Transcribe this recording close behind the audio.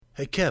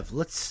Hey Kev,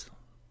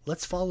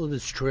 let's follow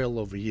this trail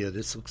over here.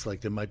 This looks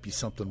like there might be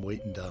something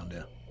waiting down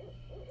there.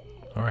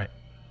 All right.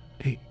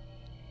 Hey,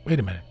 wait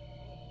a minute.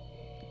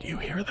 Do you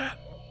hear that?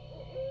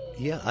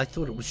 Yeah, I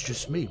thought it was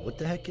just me. What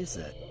the heck is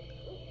that?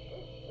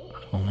 I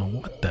don't know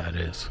what that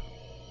is.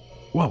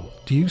 Whoa,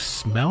 do you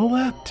smell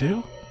that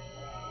too?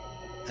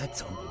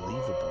 That's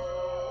unbelievable.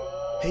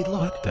 Hey,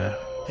 look. What the?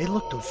 Hey,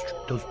 look,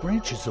 those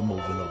branches are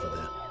moving over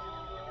there.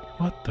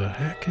 What the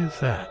heck is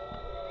that?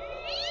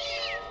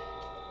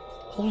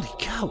 Holy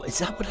cow, is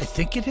that what I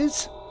think it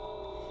is?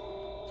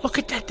 Look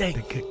at that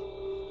thing.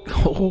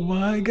 Oh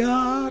my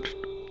God.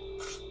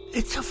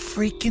 It's a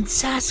freaking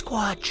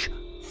Sasquatch.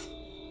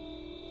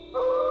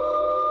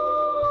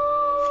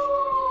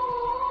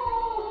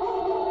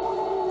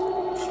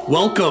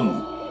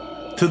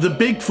 Welcome to the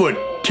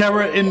Bigfoot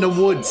Terror in the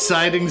Woods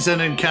Sightings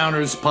and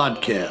Encounters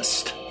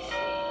podcast.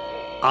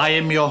 I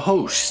am your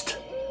host,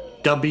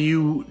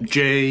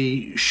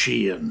 W.J.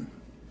 Sheehan.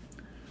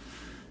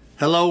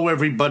 Hello,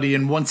 everybody,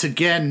 and once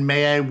again,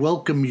 may I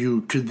welcome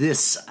you to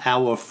this,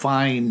 our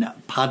fine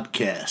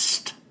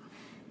podcast.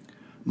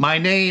 My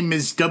name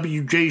is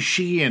W.J.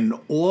 Sheehan,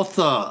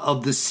 author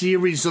of the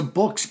series of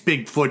books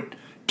Bigfoot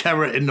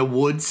Terror in the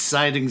Woods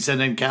Sightings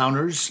and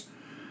Encounters.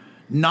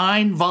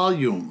 9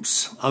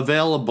 volumes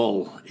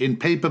available in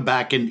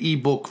paperback and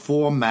ebook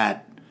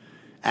format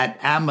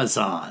at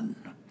Amazon.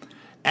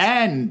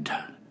 And,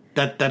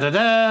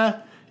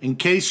 in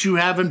case you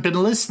haven't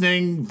been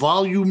listening,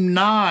 volume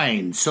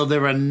 9. So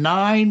there are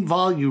 9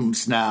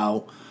 volumes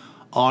now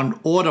on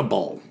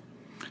Audible,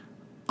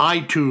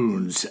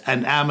 iTunes,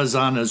 and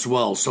Amazon as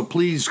well. So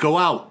please go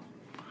out,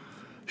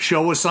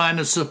 show a sign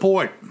of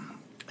support,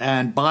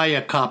 and buy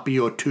a copy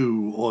or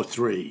 2 or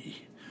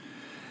 3.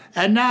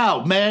 And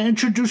now, may I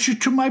introduce you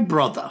to my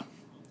brother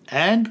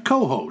and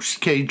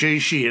co-host, KJ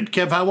Sheehan.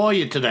 Kev, how are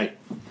you today?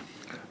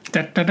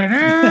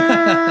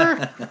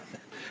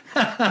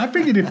 I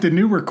figured if the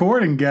new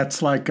recording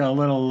gets like a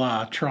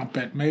little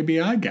trumpet, maybe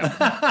I get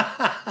one.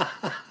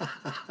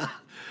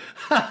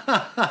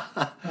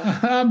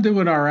 I'm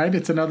doing all right.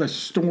 It's another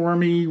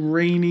stormy,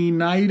 rainy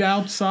night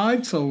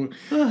outside, so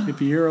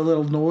if you hear a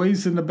little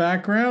noise in the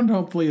background,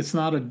 hopefully it's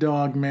not a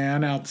dog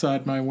man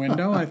outside my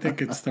window. I think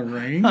it's the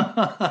rain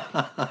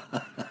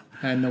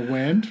and the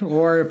wind.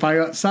 Or if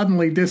I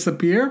suddenly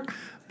disappear,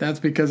 that's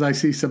because I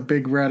see some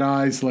big red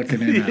eyes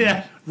looking in at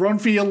me. Run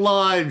for your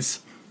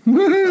lives.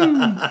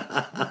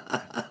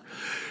 Woohoo!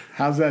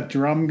 How's that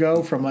drum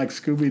go from like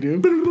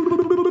Scooby-Doo?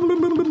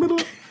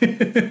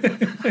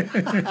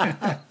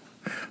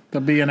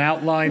 There'll be an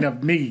outline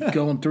of me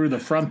going through the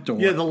front door.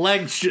 Yeah, the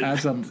legs should...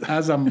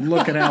 as I'm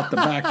looking out the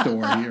back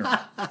door here.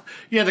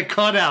 Yeah, the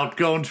cutout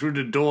going through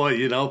the door,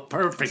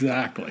 perfect.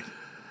 Exactly.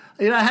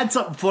 I had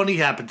something funny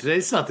happen today.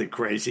 It's nothing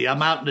crazy.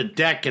 I'm out on the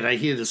deck and I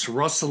hear this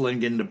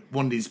rustling in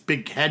one of these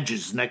big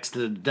hedges next to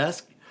the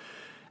desk.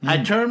 I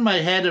turned my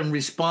head in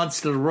response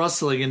to the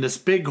rustling, and this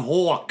big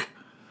hawk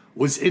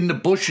was in the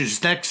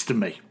bushes next to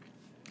me.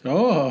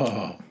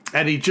 Oh.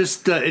 And he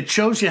just, it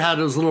shows you how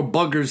those little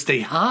buggers,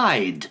 they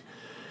hide.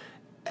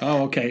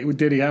 Oh, okay.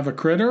 Did he have a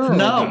critter? Or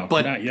no,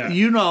 but, not yet.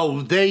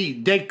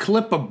 They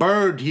clip a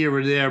bird here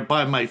and there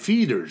by my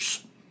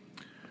feeders.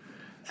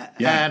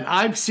 Yeah. And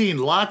I've seen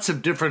lots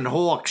of different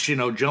hawks,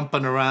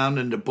 jumping around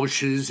in the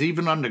bushes,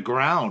 even on the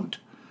ground.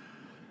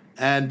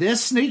 And they're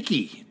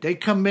sneaky. They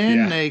come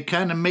in, They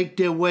kind of make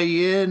their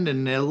way in,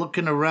 and they're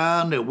looking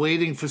around. They're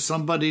waiting for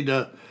somebody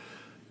to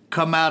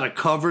come out of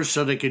cover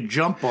so they could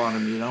jump on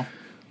them,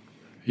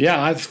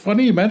 Yeah, it's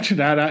funny you mentioned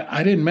that.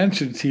 I didn't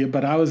mention it to you,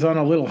 but I was on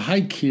a little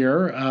hike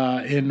here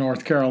in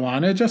North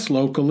Carolina, just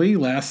locally,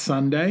 last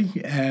Sunday.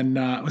 And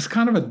it was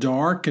kind of a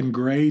dark and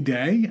gray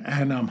day.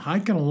 And I'm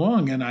hiking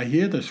along, and I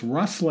hear this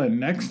rustling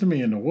next to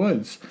me in the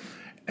woods.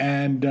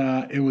 And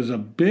it was a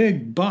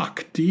big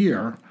buck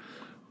deer.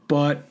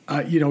 But,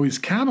 his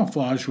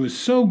camouflage was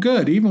so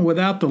good, even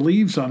without the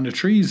leaves on the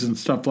trees and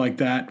stuff like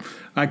that.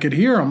 I could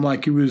hear him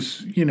like he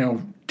was,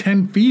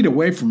 10 feet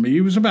away from me.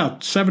 He was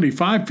about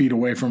 75 feet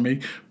away from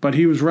me, but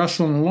he was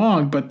rustling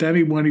along. But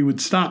then when he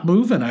would stop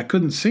moving, I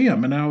couldn't see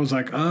him. And I was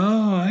like,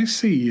 oh, I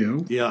see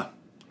you. Yeah.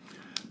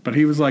 But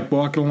he was like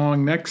walking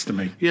along next to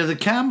me. Yeah, the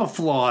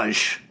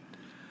camouflage,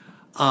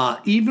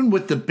 even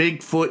with the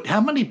Bigfoot,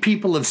 how many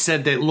people have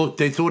said they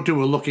thought they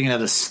were looking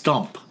at a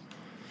stump?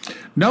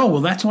 No,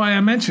 well, that's why I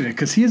mentioned it,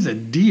 because he is a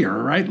deer,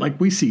 right? Like,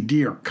 we see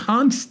deer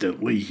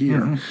constantly here.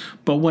 Mm-hmm.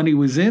 But when he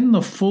was in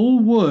the full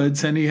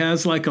woods and he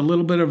has, like, a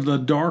little bit of the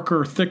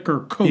darker,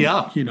 thicker coat,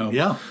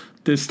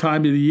 this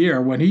time of the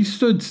year, when he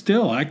stood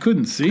still, I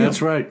couldn't see him.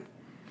 That's right.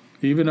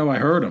 Even though I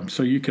heard him.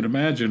 So you can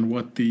imagine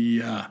what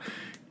the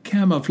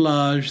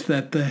camouflage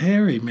that the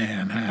hairy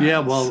man has. Yeah,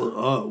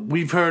 well,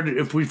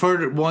 if we've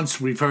heard it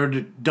once, we've heard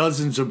it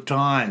dozens of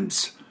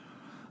times.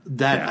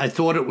 That I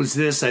thought it was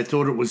this, I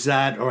thought it was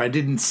that, or I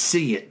didn't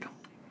see it.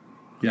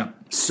 Yeah.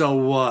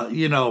 So,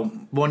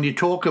 when you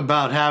talk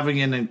about having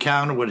an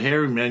encounter with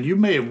hairy man, you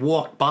may have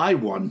walked by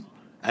one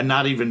and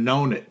not even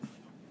known it.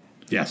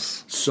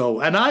 Yes. So,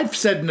 and I've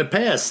said in the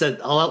past that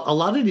a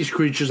lot of these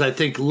creatures, I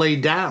think, lay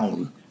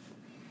down.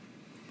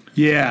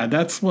 Yeah,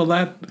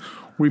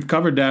 we've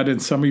covered that in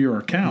some of your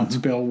accounts,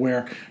 Bill,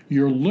 where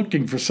you're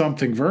looking for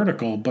something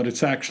vertical, but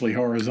it's actually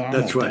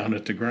horizontal down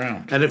at the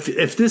ground. And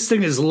if this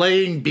thing is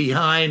laying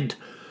behind,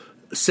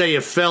 say,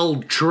 a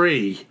felled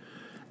tree,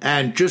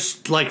 and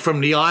just like from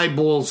the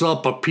eyeballs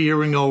up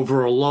appearing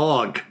over a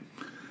log,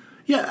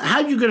 yeah,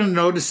 how are you going to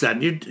notice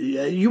that?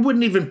 You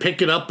wouldn't even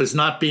pick it up as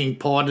not being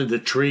part of the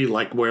tree,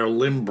 like where a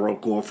limb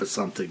broke off or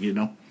something, you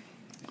know?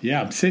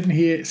 Yeah, I'm sitting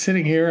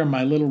here in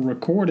my little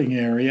recording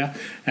area,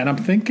 and I'm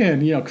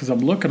thinking, because I'm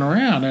looking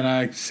around and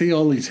I see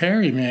all these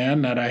hairy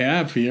men that I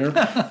have here,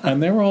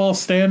 and they're all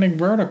standing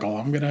vertical.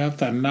 I'm going to have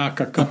to knock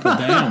a couple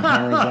down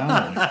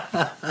horizontally.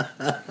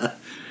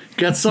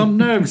 Got some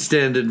nerve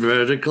standing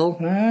vertical.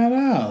 I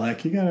know,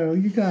 like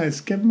you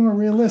guys get more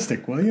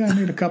realistic, will you? I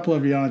need a couple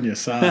of you on your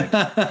side.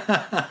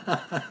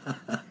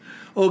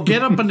 Or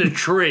get up in the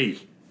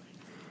tree.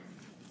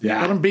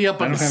 Yeah, let them be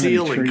up on the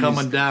ceiling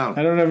coming down.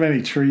 I don't have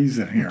any trees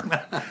in here.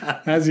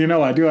 As you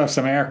know, I do have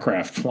some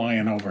aircraft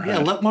flying overhead.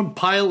 Yeah, let one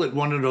pilot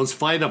one of those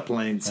fighter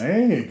planes.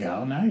 There you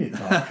go. Now you're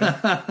talking.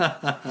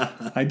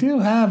 I do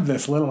have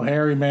this little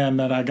hairy man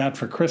that I got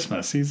for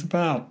Christmas. He's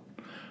about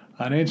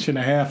 1.5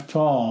 inches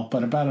tall,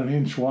 but about 1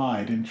 inch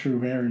wide in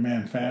true hairy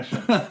man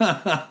fashion.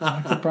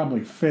 I could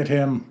probably fit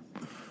him.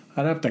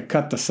 I'd have to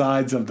cut the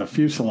sides of the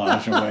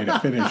fuselage away to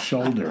fit his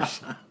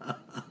shoulders.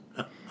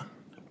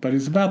 But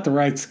he's about the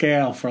right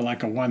scale for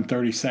like a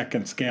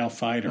 1/32 scale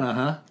fighter.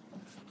 Uh-huh.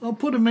 I'll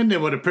put him in there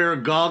with a pair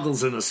of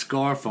goggles and a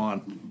scarf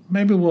on.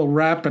 Maybe we'll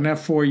wrap an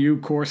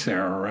F-4U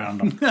Corsair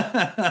around him.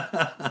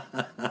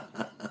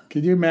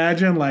 Could you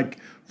imagine, like,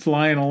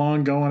 flying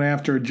along going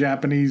after a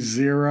Japanese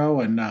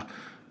Zero, and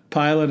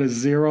pilot of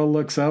Zero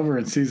looks over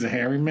and sees a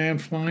hairy man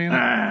flying?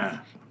 Whoa,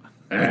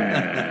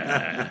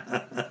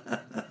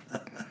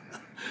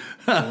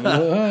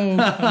 I'm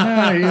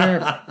out of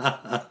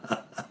here.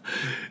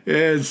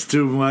 It's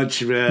too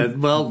much, man.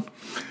 Well,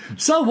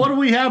 so what do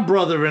we have,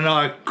 brother, in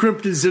our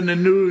Cryptids in the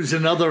News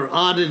and Other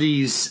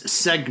Oddities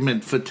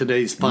segment for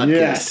today's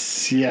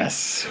podcast?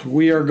 Yes.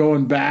 We are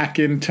going back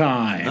in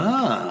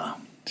time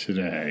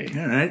today.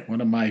 All right.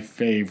 One of my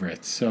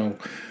favorites. So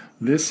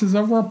this is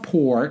a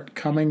report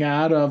coming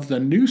out of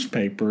the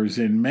newspapers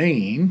in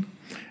Maine.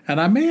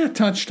 And I may have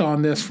touched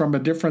on this from a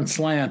different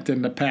slant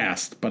in the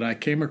past, but I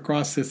came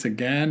across this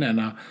again,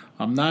 and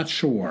I'm not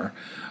sure.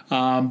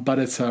 But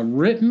it's a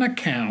written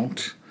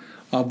account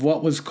of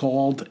what was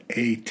called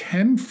a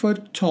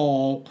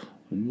 10-foot-tall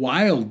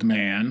wild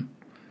man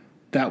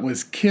that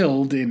was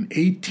killed in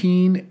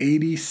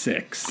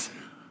 1886.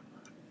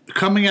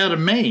 Coming out of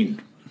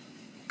Maine.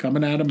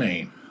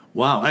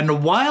 Wow. And the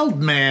wild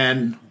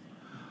man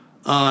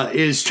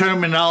is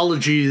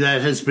terminology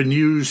that has been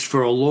used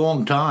for a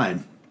long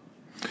time.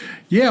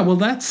 Yeah, well,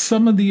 that's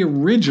some of the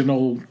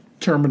original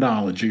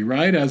terminology,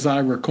 right, as I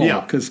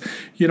recall. Because,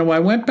 I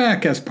went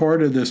back as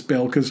part of this,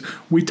 Bill, because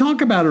we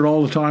talk about it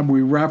all the time.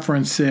 We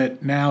reference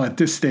it now at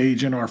this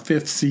stage in our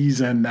 5th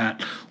season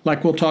that,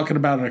 like, we'll talking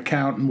about an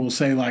account and we'll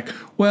say, like,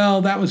 well,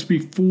 that was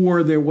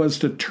before there was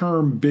the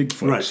term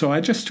Bigfoot. Right. So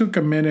I just took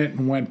a minute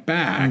and went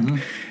back. Mm-hmm.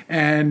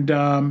 And,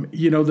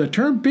 the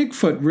term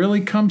Bigfoot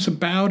really comes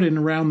about in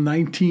around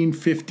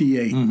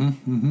 1958. Mm-hmm.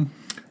 Mm-hmm.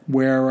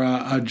 Where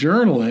a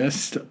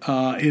journalist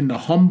in the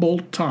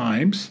Humboldt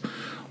Times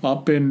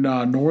up in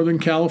Northern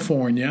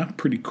California,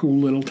 pretty cool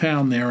little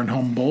town there in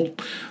Humboldt,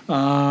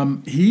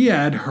 he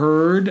had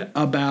heard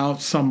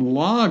about some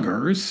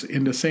loggers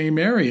in the same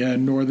area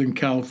in Northern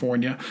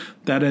California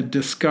that had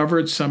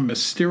discovered some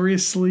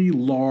mysteriously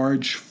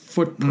large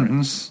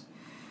footprints.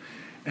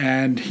 Mm-hmm.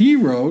 And he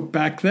wrote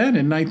back then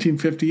in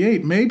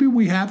 1958, maybe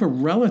we have a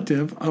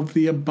relative of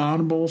the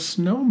abominable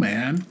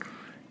snowman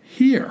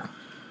here.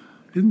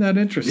 Isn't that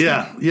interesting?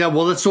 Yeah.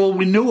 Well, that's all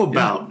we knew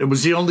about. Yeah. It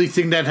was the only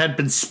thing that had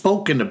been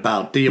spoken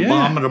about. The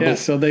abominable. Yeah.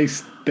 So they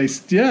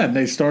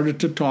started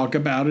to talk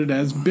about it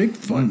as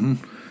Bigfoot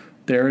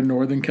there in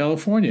Northern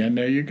California, and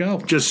there you go.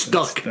 Just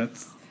stuck.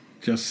 That's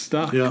just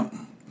stuck. Yeah,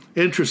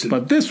 interesting.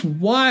 But this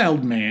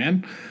wild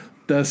man,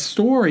 the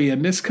story,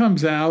 and this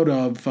comes out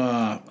of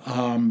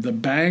the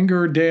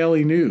Bangor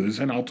Daily News,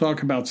 and I'll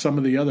talk about some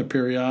of the other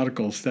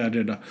periodicals that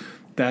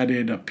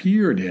it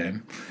appeared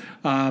in.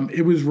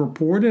 It was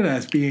reported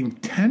as being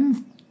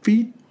 10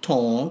 feet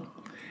tall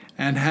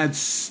and had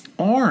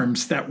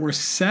arms that were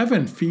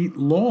 7 feet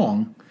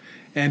long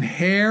and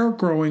hair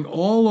growing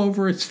all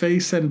over its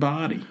face and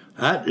body.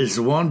 That is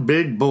one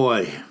big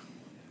boy.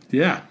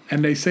 Yeah,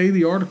 and they say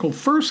the article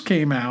first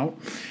came out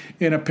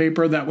in a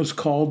paper that was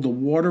called the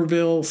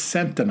Waterville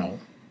Sentinel.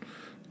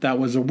 That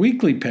was a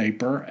weekly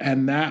paper,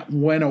 and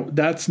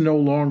that's no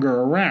longer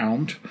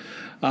around.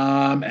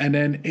 And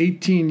then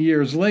 18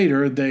 years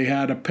later, they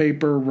had a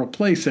paper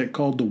replace it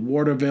called the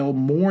Waterville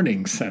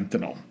Morning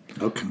Sentinel.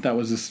 Okay. That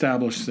was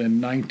established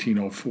in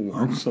 1904.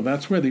 Oh. So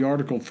that's where the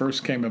article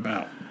first came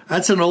about.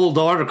 That's an old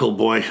article,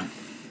 boy.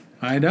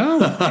 I know,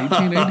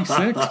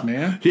 1886,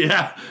 man.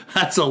 Yeah,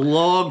 that's a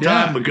long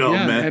time ago,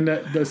 man.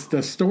 And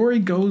the story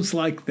goes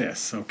like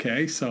this,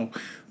 okay? So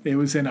it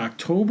was in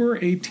October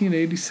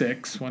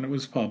 1886 when it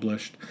was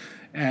published.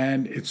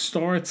 And it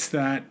starts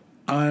that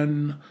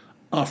an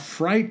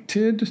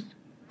affrighted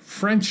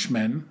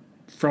Frenchman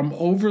from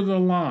over the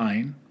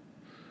line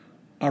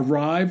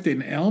arrived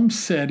in Elm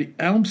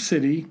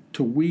City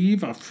to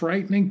weave a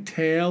frightening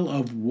tale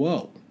of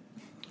woe.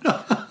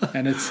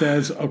 And it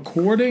says,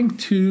 according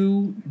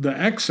to the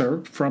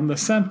excerpt from the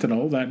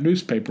Sentinel, that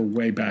newspaper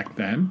way back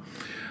then,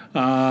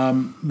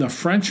 the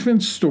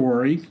Frenchman's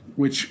story,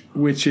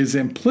 which is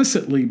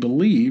implicitly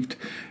believed,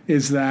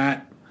 is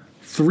that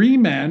 3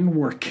 men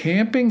were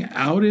camping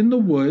out in the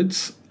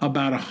woods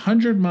about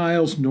 100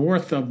 miles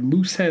north of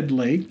Moosehead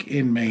Lake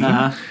in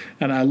Maine.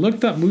 And I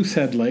looked up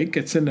Moosehead Lake.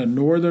 It's in the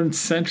northern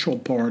central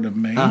part of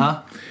Maine.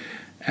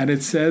 And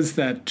it says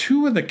that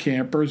 2 of the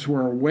campers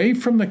were away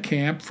from the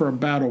camp for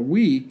about a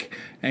week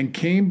and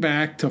came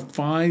back to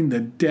find the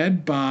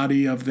dead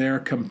body of their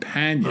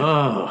companion.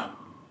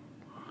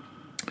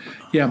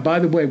 Yeah, by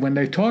the way, when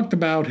they talked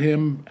about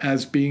him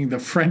as being the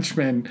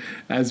Frenchman,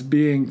 as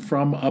being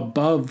from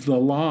above the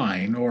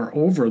line or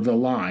over the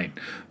line,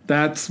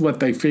 that's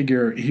what they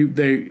figure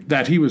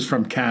that he was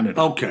from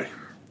Canada. Okay.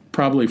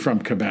 Probably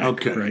from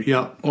Quebec, right?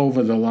 Yeah.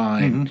 Over the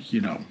line,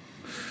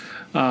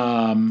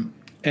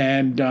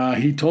 And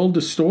he told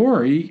the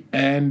story,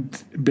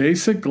 and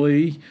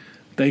basically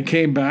they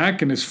came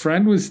back and his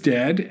friend was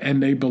dead,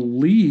 and they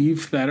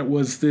believe that it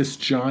was this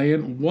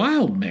giant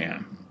wild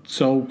man.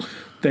 So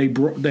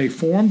they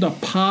formed a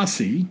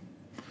posse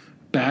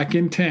back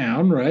in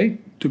town,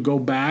 right, to go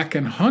back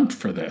and hunt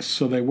for this.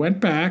 So they went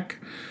back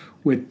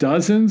with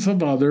dozens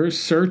of others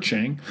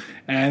searching,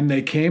 and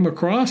they came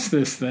across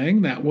this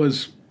thing that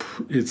was,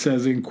 it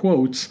says in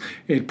quotes,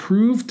 it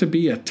proved to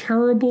be a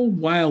terrible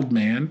wild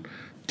man,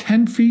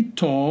 10 feet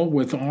tall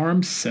with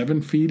arms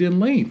 7 feet in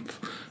length,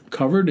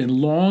 covered in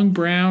long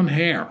brown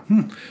hair.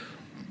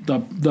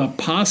 The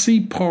posse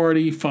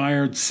party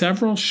fired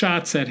several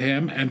shots at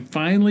him and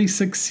finally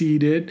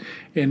succeeded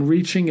in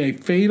reaching a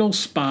fatal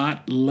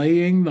spot,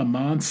 laying the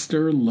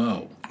monster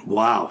low.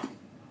 Wow.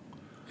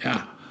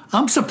 Yeah.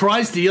 I'm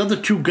surprised the other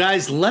 2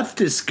 guys left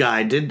this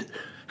guy.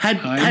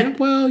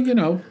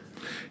 Well,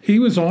 he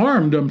was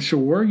armed, I'm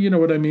sure. You know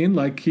what I mean?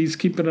 Like, he's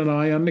keeping an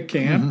eye on the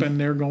camp, and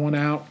they're going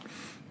out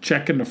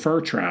checking the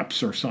fur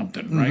traps or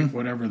something, right?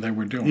 Whatever they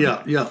were doing.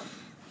 Yeah.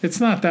 It's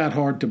not that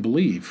hard to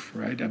believe,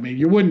 right? I mean,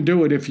 you wouldn't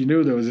do it if you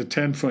knew there was a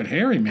 10-foot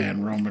hairy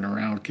man roaming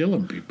around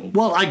killing people.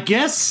 Well, I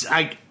guess,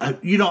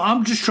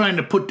 I'm just trying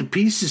to put the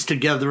pieces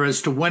together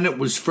as to when it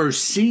was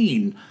first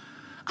seen.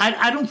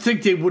 I don't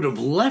think they would have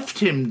left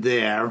him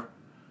there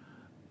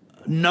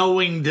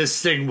knowing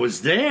this thing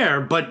was there,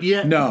 but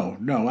yet... No,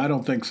 I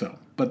don't think so.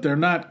 But they're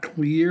not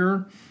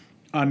clear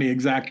on the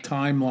exact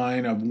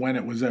timeline of when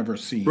it was ever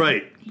seen.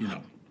 Right.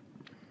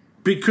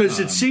 Because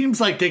it seems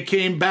like they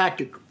came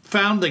back,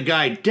 found the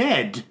guy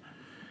dead,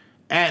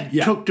 and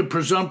took the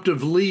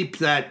presumptive leap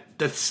that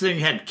the thing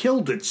had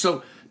killed it.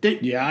 So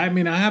I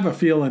have a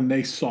feeling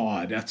they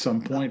saw it at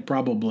some point,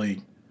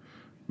 probably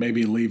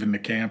maybe leaving the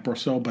camp or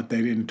so, but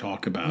they didn't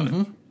talk about it.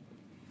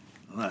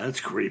 Well, that's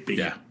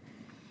creepy.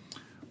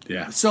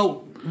 Yeah. So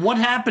what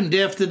happened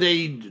after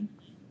they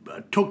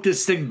took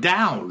this thing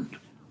down?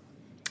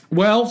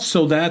 Well,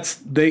 so that's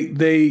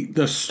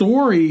the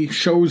story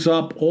shows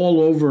up all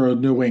over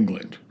New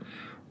England,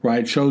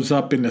 right? Shows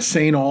up in the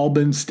St.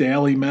 Albans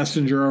Daily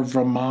Messenger of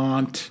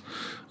Vermont.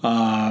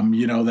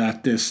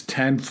 That this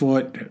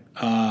 10-foot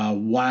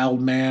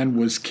wild man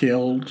was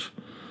killed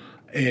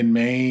in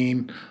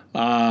Maine.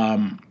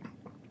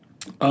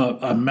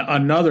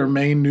 Another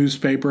Maine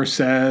newspaper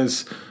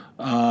says,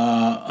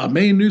 a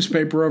Maine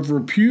newspaper of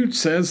repute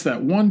says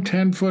that one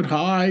 10-foot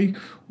high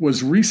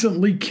was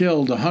recently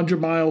killed 100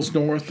 miles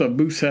north of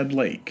Moosehead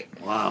Lake.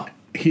 Wow.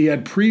 He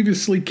had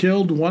previously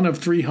killed one of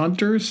 3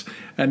 hunters,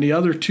 and the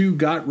other 2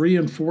 got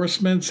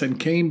reinforcements and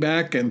came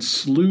back and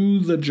slew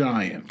the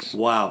giant.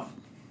 Wow.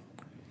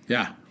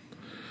 Yeah.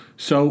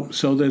 So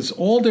there's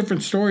all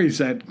different stories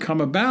that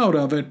come about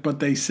of it, but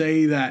they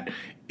say that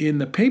in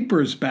the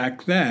papers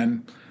back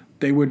then,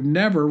 they would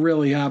never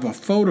really have a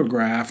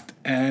photograph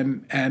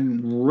and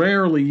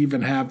rarely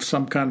even have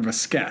some kind of a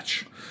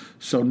sketch.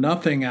 So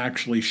nothing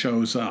actually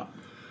shows up.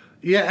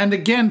 Yeah, and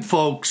again,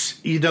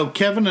 folks,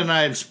 Kevin and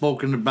I have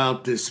spoken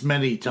about this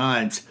many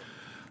times.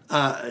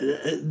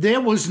 There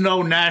was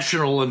no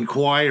National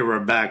Enquirer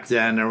back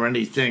then or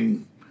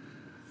anything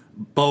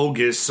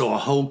bogus or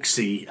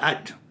hoaxy.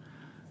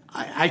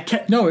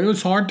 No, it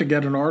was hard to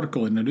get an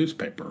article in the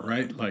newspaper,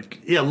 right?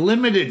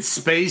 Limited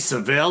space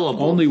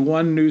available. Only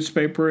one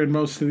newspaper in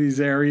most of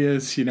these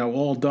areas,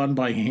 all done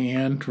by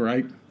hand,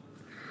 right?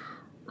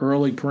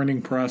 Early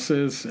printing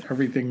presses,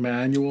 everything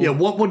manual. Yeah,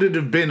 what would it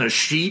have been, a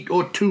sheet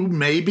or 2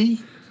 maybe?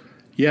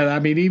 Yeah, I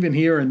mean, even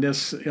here in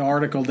this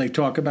article, they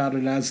talk about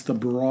it as the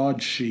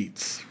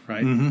broadsheets,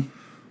 right? Mm-hmm.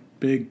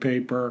 Big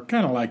paper,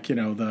 kind of like,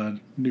 the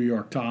New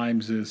York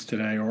Times is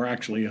today, or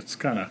actually it's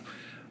kind of,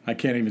 I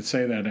can't even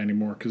say that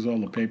anymore because all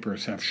the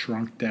papers have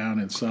shrunk down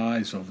in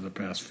size over the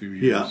past few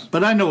years. Yeah,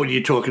 but I know what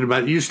you're talking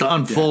about. You used to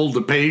unfold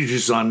the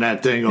pages on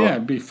that thing.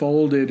 It'd be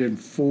folded in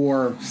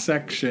 4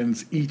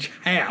 sections, each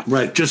half.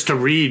 Right, just to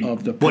read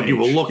what you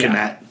were looking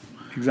at.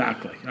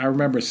 exactly. I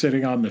remember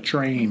sitting on the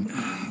train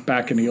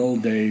back in the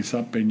old days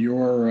up in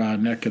your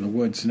neck of the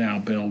woods now,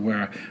 Bill,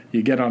 where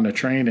you get on the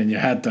train and you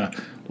had to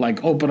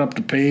like open up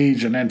the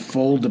page and then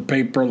fold the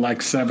paper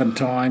like 7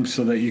 times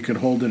so that you could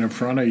hold it in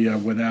front of you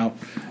without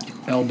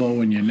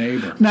elbowing your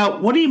neighbor. Now,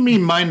 what do you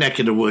mean my neck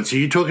of the woods? Are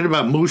you talking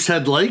about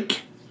Moosehead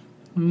Lake?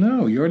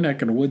 No, your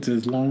neck of the woods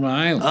is Long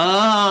Island.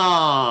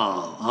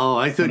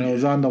 I thought When it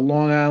was on the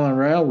Long Island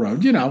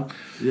Railroad, you know.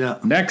 Yeah.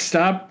 Next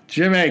stop,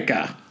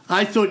 Jamaica.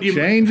 I thought you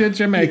Change at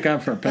Jamaica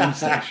for Penn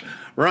Station.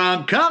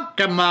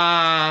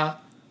 Ronkonkoma.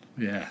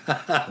 Yeah.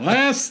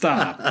 Last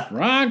stop,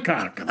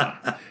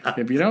 Ronkonkoma.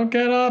 If you don't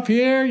get off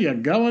here, you're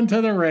going to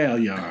the rail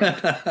yard.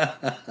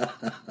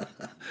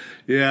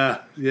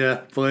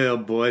 Yeah. Boy, oh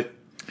boy.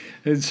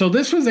 And so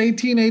this was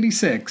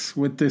 1886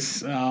 with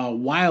this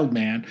wild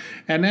man.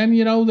 And then,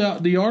 you know,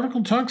 the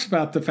article talks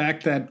about the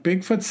fact that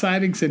Bigfoot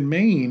sightings in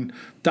Maine,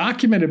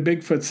 documented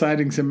Bigfoot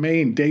sightings in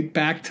Maine, date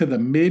back to the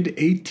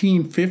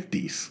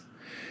mid-1850s.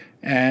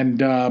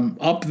 And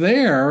up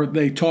there,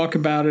 they talk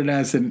about it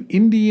as an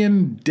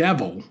Indian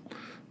devil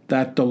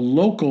that the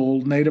local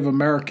Native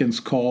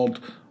Americans called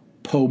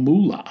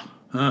Pomula.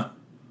 Huh.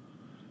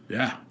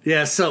 Yeah.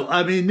 Yeah, so,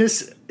 I mean,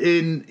 this,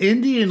 in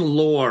Indian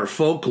lore,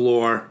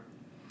 folklore,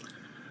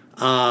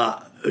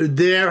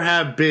 there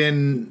have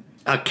been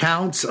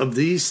accounts of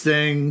these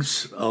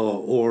things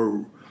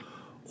or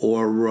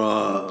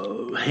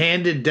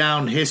handed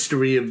down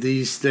history of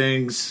these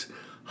things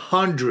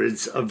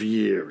hundreds of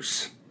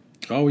years.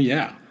 Oh,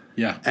 yeah.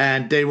 Yeah.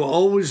 And they were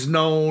always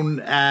known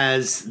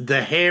as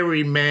the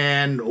hairy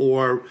man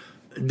or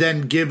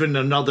then given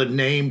another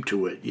name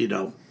to it, you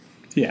know.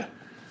 Yeah.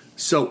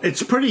 So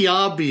it's pretty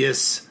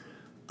obvious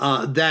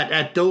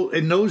that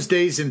in those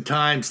days and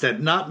times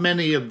that not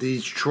many of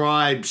these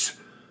tribes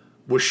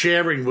were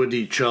sharing with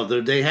each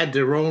other. They had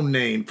their own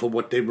name for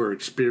what they were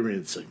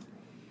experiencing.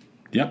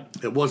 Yep.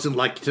 It wasn't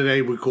like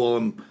today we call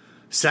them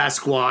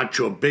Sasquatch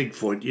or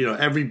Bigfoot. You know,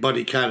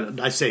 everybody kind of,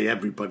 I say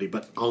everybody,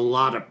 but a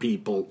lot of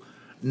people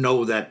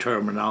know that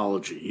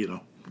terminology, you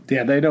know.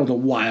 Yeah, they know the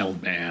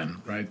wild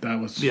man, right?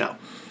 That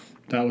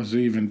was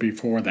even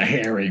before the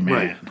hairy man.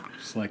 Right.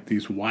 It's like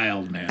these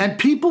wild men. And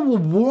people were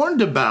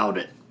warned about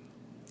it.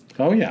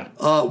 Oh, yeah.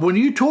 When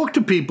you talk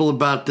to people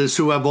about this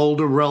who have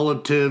older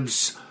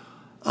relatives,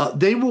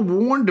 they were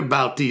warned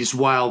about these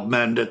wild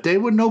men, that they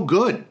were no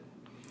good.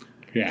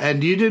 Yeah.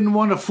 And you didn't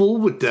want to fool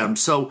with them.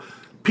 So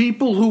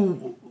people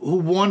who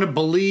want to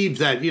believe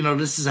that, you know,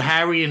 this is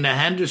Harry and the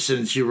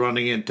Hendersons you're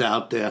running into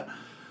out there,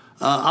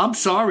 I'm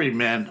sorry,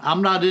 man.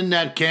 I'm not in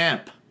that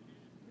camp.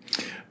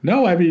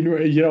 No, I mean,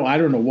 you know, I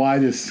don't know why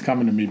this is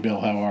coming to me, Bill,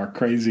 how our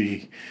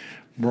crazy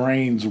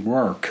brains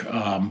work,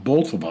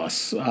 both of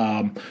us.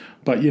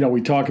 But, you know,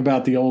 we talk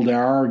about the old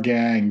R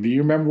gang. Do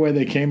you remember where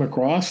they came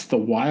across the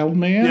wild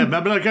man? Yeah,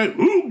 remember that guy?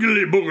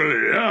 Oogly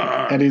boogly,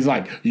 yeah. And he's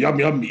like, yum,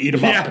 yum, eat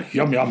him up.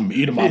 Yum, yum,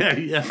 eat him up.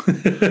 Yeah.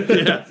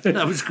 Yeah,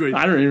 that was great.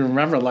 I don't even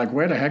remember, like,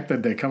 where the heck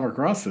did they come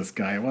across this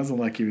guy? It wasn't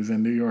like he was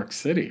in New York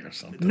City or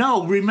something.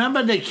 No,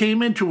 remember they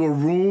came into a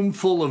room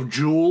full of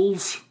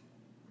jewels?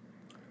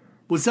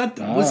 Was that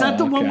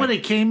the one where they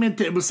came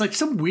into? It was like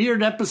some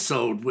weird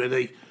episode where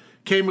they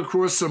came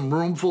across some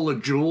room full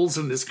of jewels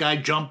and this guy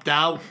jumped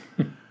out.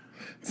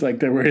 It's like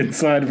they were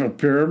inside of a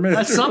pyramid.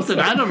 That's something.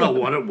 I don't know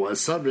what it was.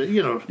 Something,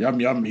 you know.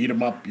 Yum, yum, eat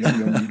them up. Yum,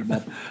 yum, eat them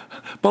up.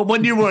 But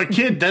when you were a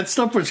kid, that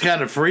stuff was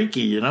kind of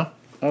freaky, you know?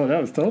 Oh, that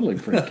was totally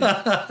freaky.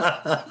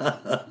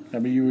 I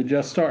mean, you were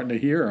just starting to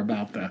hear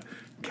about the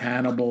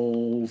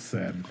cannibals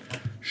and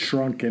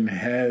shrunken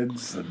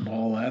heads and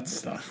all that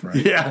stuff, right?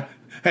 Yeah.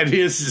 And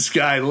here's this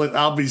guy,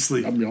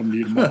 obviously. Yum, yum,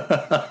 eat them up.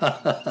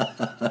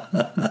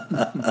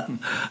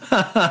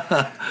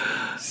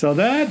 So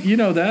that, you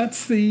know,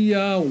 that's the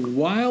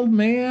wild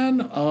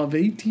man of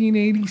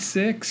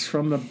 1886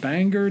 from the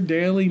Bangor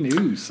Daily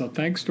News. So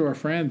thanks to our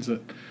friends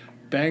at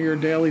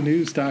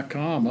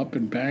BangorDailyNews.com up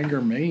in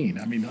Bangor, Maine.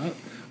 I mean,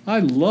 I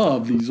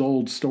love these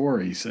old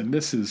stories, and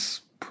this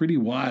is pretty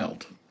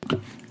wild.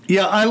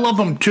 Yeah, I love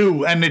them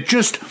too. And it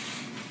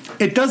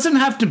doesn't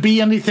have to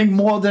be anything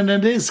more than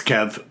it is,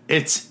 Kev.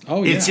 It's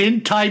in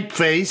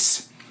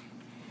typeface.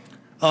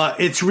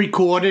 It's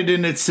recorded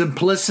in its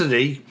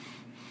simplicity.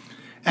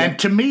 And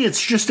to me,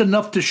 it's just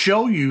enough to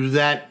show you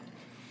that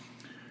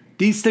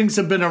these things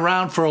have been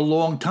around for a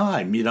long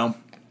time, you know?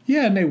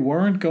 Yeah, and they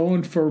weren't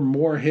going for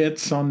more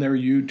hits on their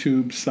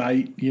YouTube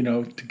site, you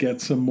know, to get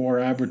some more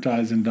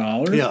advertising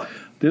dollars. Yeah.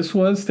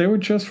 They were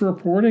just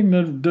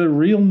reporting the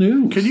real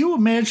news. Can you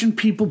imagine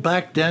people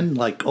back then,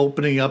 like,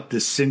 opening up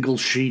this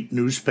single-sheet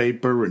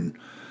newspaper and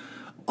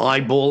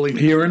eyeballing?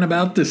 Hearing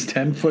about this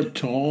 10-foot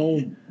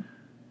tall,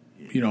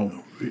 you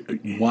know,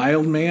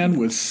 wild man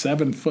with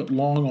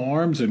 7-foot-long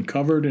arms and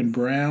covered in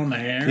brown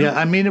hair. Yeah,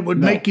 I mean, it would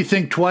make you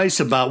think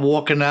twice about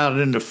walking out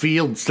in the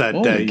fields that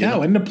day. Holy cow. You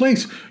know? And the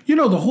place, you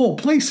know, the whole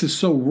place is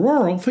so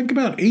rural. Think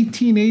about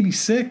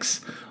 1886.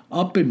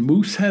 up in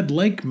Moosehead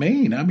Lake,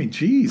 Maine. I mean,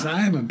 geez,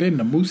 I haven't been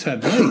to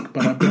Moosehead Lake,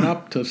 but I've been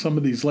up to some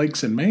of these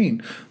lakes in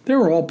Maine.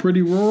 They're all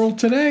pretty rural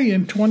today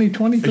in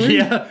 2023.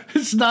 Yeah,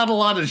 it's not a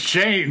lot has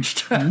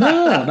changed.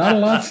 No, not a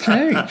lot's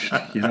changed,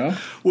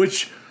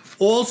 Which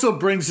also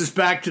brings us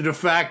back to the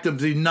fact of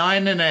the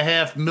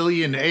 9.5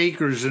 million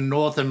acres in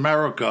North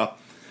America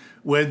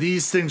where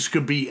these things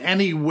could be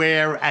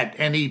anywhere at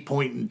any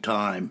point in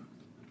time.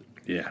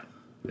 Yeah.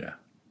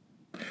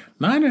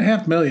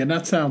 9.5 million,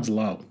 that sounds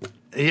low.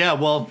 Yeah,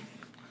 well,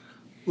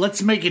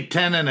 let's make it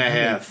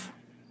 10.5.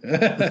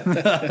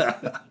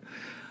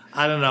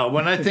 I don't know.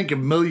 When I think of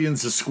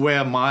millions of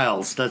square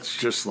miles, that's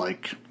just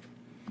like...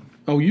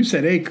 Oh, you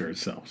said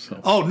acres, though.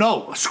 So. Oh,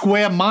 no,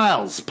 square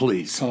miles,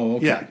 please. Oh,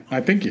 okay. Yeah. I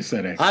think you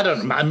said acres. I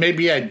don't know.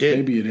 Maybe I did.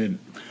 Maybe you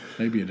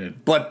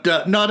didn't.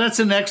 But, no, that's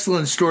an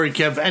excellent story,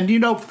 Kev. And,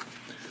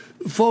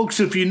 folks,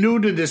 if you're new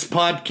to this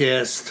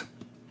podcast,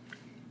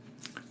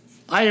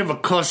 I have a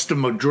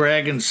custom of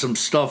dragging some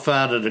stuff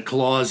out of the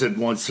closet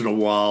once in a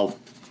while.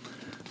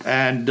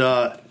 And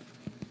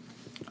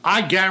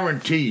I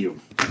guarantee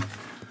you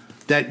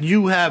that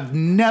you have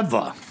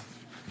never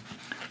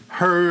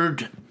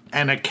heard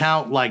an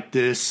account like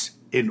this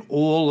in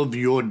all of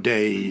your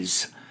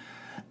days.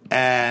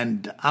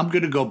 And I'm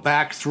going to go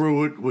back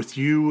through it with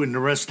you and the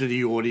rest of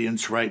the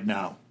audience right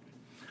now.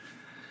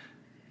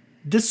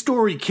 This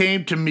story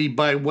came to me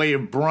by way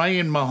of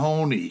Brian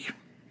Mahoney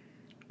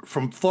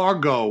from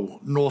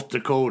Fargo, North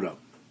Dakota.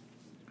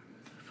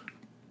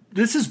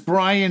 This is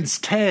Brian's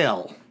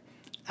tale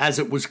as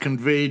it was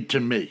conveyed to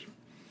me.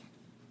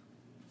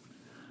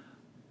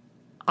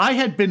 I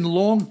had been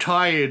long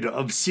tired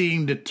of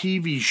seeing the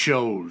TV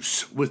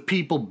shows with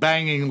people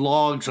banging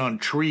logs on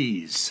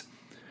trees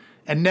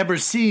and never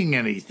seeing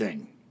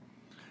anything.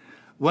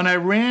 When I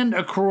ran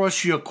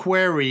across your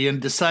query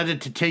and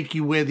decided to take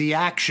you where the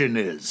action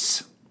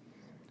is.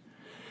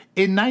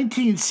 In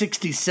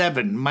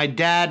 1967, my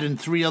dad and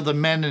 3 other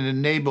men in the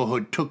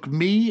neighborhood took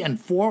me and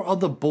 4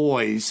 other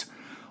boys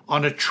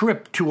on a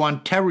trip to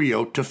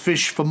Ontario to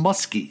fish for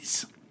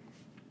muskies.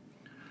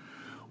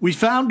 We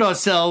found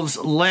ourselves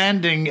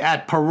landing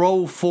at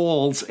Perot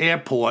Falls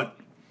Airport,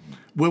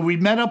 where we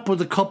met up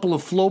with a couple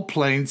of float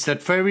planes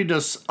that ferried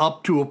us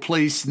up to a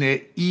place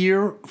near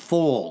Ear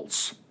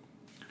Falls.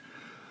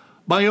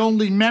 My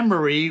only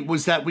memory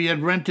was that we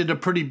had rented a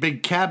pretty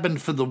big cabin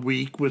for the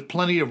week with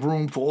plenty of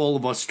room for all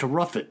of us to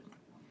rough it.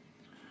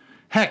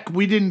 Heck,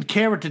 we didn't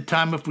care at the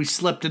time if we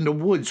slept in the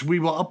woods. We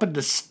were up in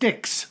the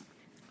sticks,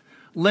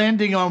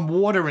 landing on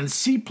water in a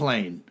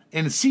seaplane,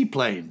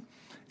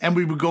 and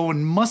we were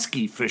going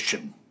muskie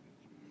fishing.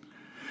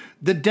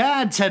 The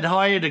dads had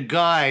hired a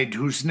guide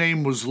whose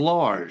name was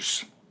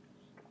Lars.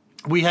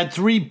 We had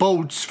 3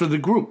 boats for the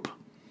group.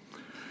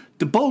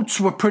 The boats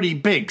were pretty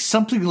big,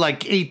 something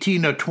like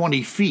 18 or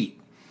 20 feet,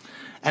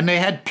 and they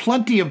had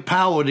plenty of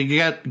power to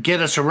get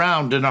us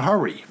around in a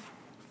hurry.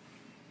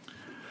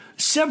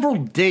 Several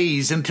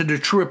days into the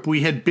trip,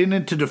 we had been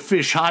into the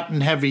fish hot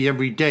and heavy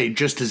every day,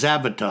 just as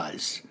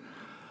advertised.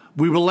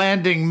 We were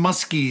landing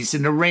muskies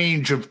in a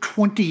range of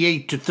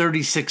 28 to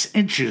 36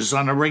 inches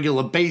on a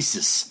regular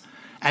basis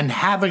and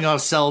having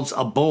ourselves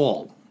a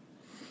ball.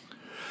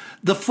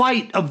 The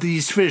fight of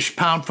these fish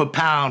pound for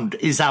pound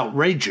is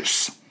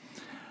outrageous.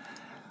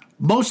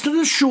 Most of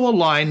the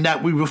shoreline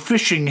that we were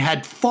fishing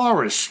had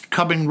forest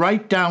coming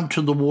right down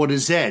to the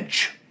water's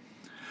edge.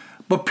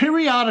 But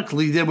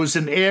periodically there was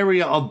an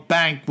area of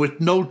bank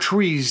with no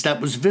trees that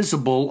was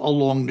visible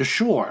along the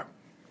shore.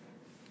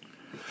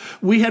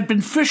 We had been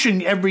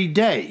fishing every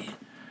day,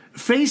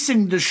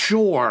 facing the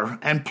shore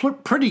and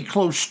pretty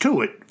close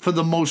to it for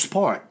the most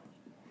part.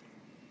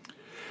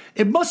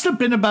 It must have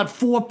been about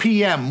 4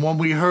 p.m. when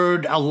we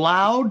heard a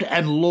loud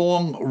and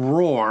long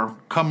roar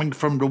coming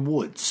from the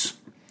woods.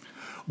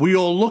 We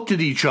all looked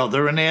at each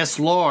other and asked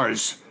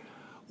Lars,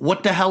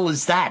 "What the hell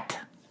is that?"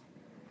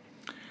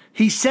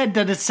 He said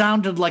that it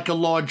sounded like a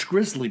large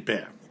grizzly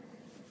bear.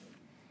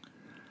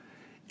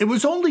 It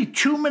was only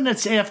 2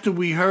 minutes after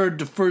we heard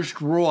the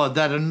first roar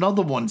that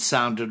another one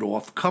sounded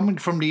off, coming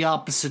from the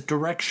opposite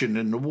direction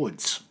in the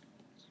woods.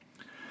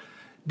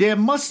 There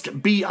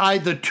must be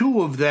either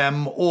 2 of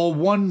them or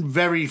one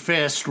very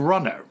fast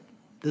runner.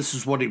 This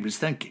is what he was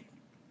thinking.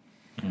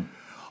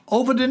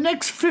 Over the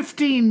next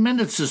 15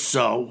 minutes or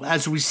so,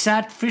 as we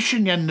sat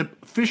fishing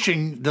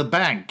the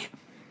bank,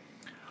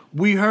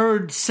 we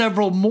heard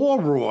several more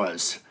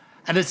roars,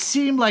 and it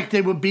seemed like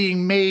they were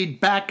being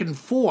made back and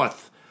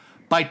forth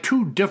by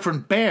 2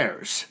 different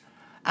bears.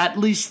 At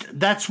least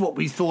that's what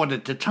we thought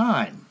at the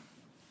time.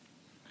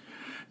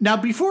 Now,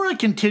 before I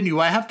continue,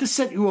 I have to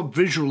set you up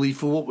visually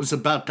for what was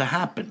about to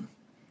happen.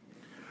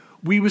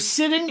 We were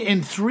sitting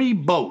in 3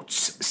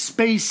 boats,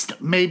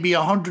 spaced maybe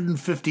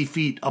 150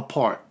 feet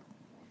apart.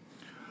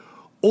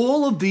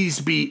 All of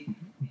these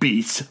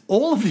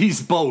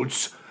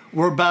boats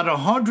were about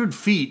 100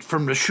 feet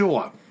from the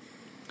shore,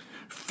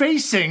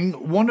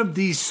 facing one of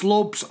these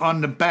slopes on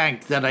the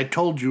bank that I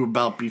told you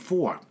about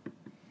before.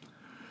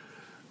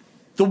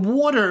 The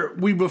water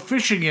we were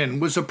fishing in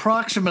was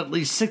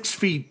approximately 6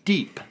 feet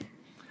deep,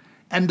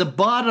 and the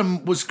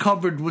bottom was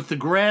covered with the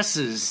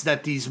grasses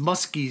that these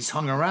muskies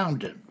hung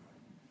around in.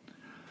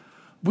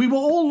 We were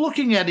all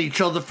looking at each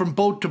other from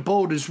boat to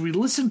boat as we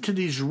listened to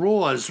these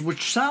roars,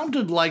 which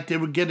sounded like they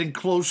were getting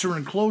closer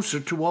and closer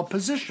to our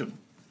position.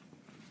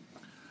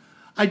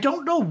 I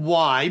don't know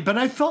why, but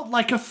I felt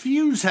like a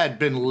fuse had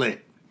been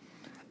lit,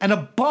 and a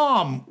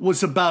bomb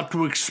was about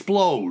to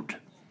explode.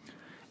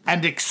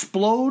 And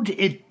explode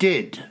it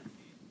did.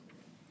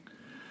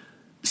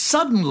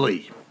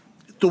 Suddenly,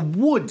 the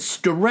woods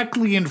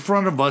directly in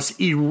front of us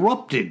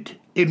erupted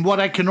in what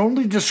I can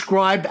only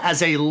describe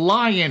as a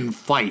lion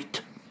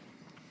fight.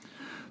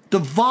 The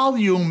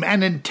volume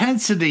and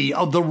intensity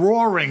of the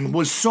roaring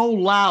was so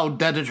loud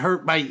that it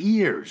hurt my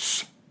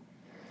ears.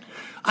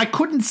 I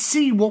couldn't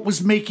see what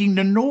was making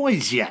the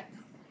noise yet.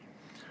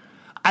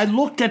 I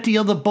looked at the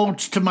other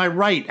boats to my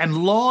right,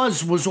 and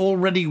Laws was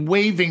already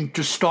waving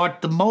to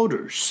start the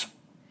motors.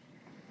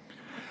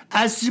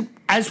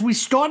 As we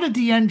started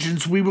the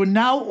engines, we were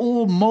now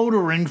all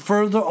motoring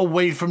further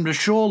away from the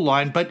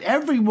shoreline, but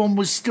everyone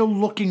was still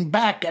looking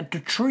back at the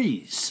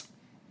trees.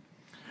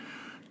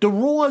 The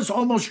roars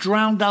almost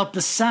drowned out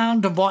the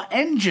sound of our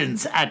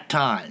engines at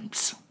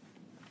times.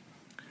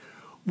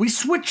 We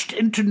switched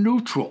into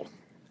neutral,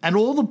 and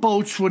all the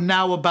boats were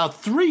now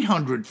about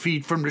 300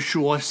 feet from the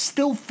shore,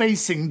 still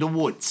facing the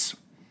woods.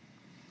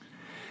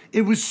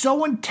 It was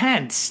so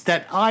intense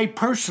that I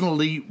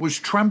personally was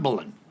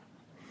trembling.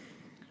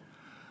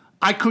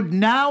 I could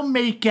now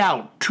make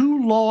out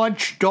two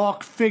large,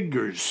 dark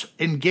figures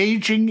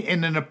engaging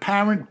in an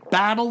apparent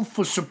battle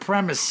for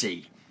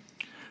supremacy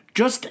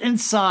just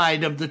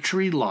inside of the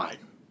tree line.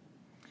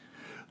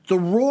 The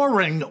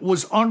roaring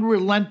was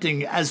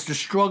unrelenting as the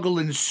struggle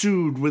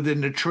ensued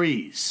within the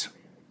trees.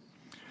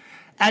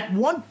 At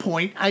one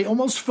point, I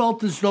almost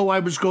felt as though I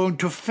was going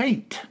to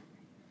faint.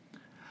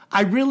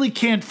 I really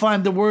can't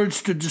find the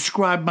words to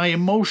describe my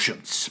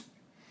emotions.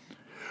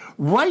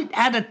 Right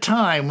at a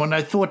time when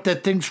I thought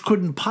that things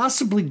couldn't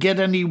possibly get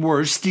any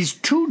worse, these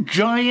two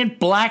giant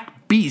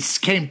black beasts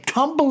came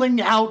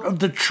tumbling out of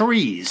the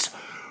trees,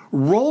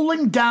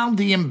 rolling down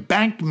the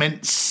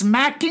embankment,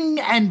 smacking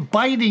and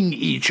biting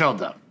each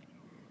other.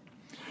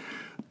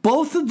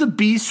 Both of the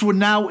beasts were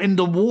now in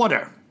the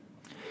water,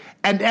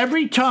 and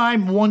every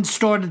time one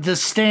started to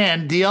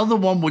stand, the other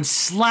one would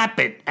slap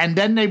it, and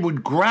then they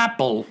would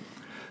grapple,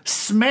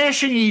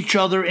 smashing each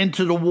other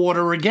into the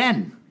water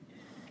again.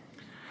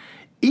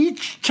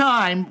 Each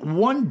time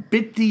one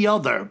bit the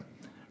other,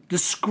 the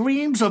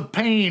screams of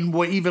pain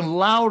were even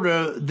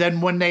louder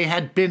than when they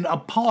had been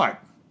apart.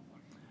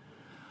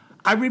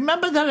 I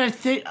remember that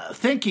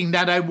thinking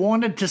that I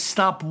wanted to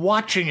stop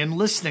watching and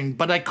listening,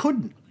 but I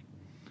couldn't.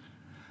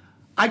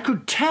 I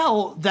could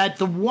tell that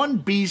the one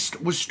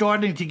beast was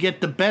starting to get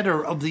the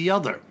better of the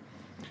other.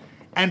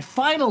 And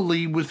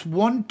finally, with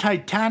one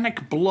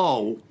titanic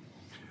blow,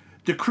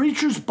 the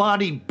creature's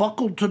body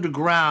buckled to the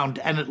ground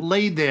and it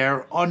lay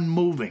there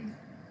unmoving.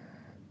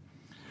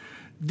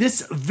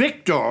 This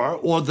victor,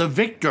 or the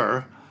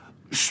victor,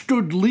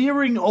 stood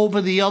leering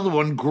over the other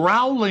one,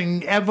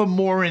 growling ever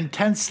more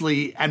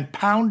intensely and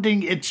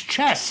pounding its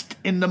chest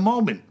in the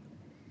moment.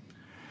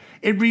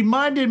 It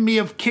reminded me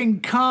of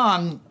King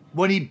Kong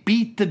when he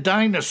beat the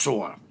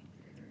dinosaur.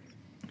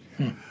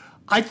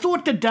 I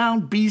thought the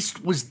downed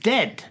beast was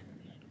dead.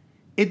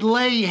 It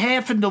lay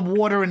half in the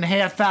water and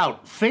half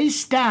out,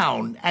 face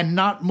down and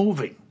not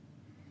moving.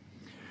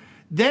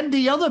 Then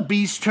the other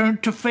beast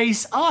turned to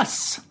face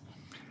us,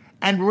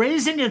 and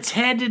raising its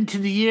head into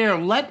the air,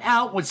 let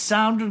out what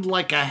sounded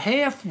like a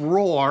half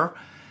roar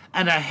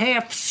and a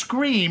half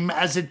scream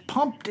as it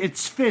pumped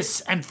its fists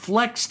and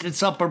flexed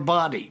its upper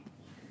body.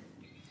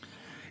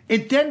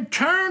 It then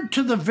turned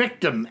to the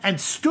victim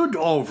and stood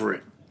over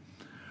it,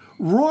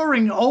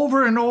 roaring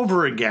over and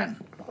over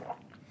again.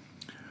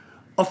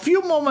 A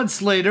few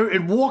moments later,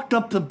 it walked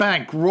up the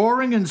bank,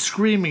 roaring and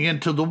screaming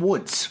into the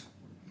woods.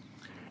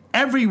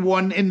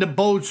 Everyone in the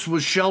boats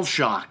was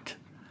shell-shocked,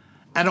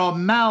 and our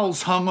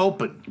mouths hung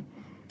open.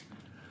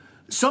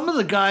 Some of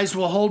the guys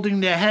were holding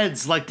their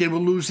heads like they were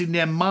losing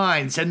their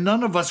minds, and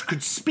none of us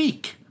could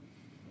speak.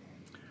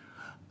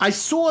 I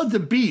saw the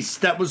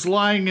beast that was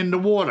lying in the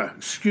water,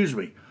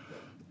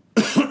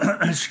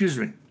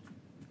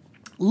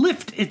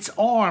 lift its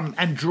arm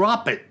and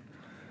drop it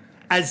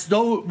as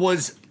though it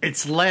was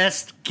its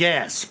last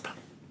gasp.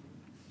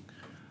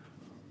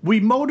 We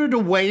motored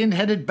away and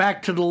headed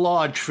back to the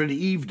lodge for the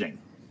evening.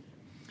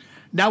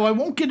 Now, I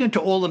won't get into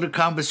all of the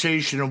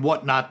conversation and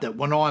whatnot that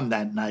went on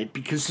that night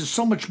because there's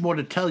so much more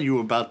to tell you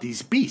about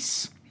these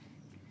beasts.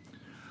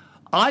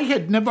 I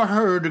had never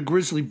heard a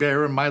grizzly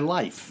bear in my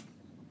life.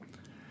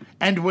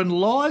 And when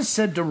Laws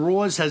said the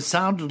roars had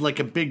sounded like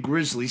a big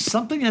grizzly,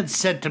 something had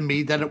said to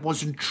me that it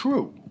wasn't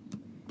true.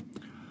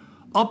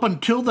 Up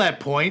until that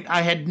point,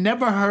 I had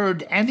never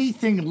heard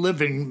anything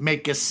living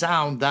make a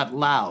sound that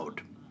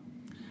loud.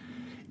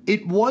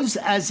 It was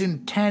as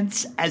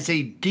intense as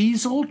a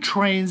diesel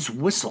train's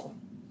whistle.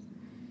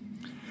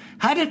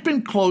 Had it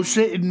been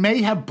closer, it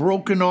may have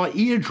broken our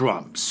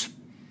eardrums.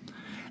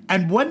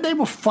 And when they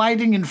were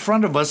fighting in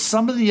front of us,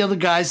 some of the other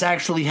guys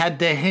actually had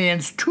their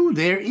hands to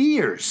their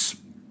ears.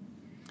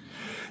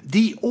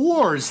 The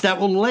oars that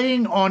were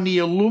laying on the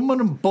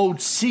aluminum boat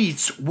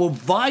seats were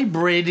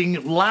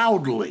vibrating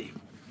loudly.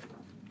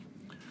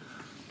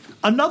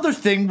 Another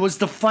thing was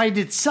the fight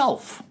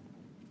itself.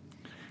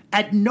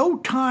 At no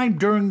time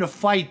during the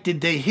fight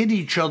did they hit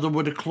each other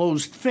with a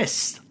closed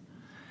fist.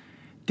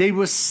 They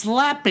were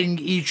slapping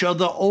each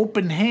other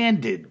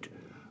open-handed,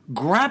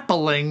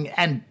 grappling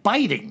and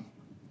biting.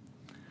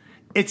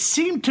 It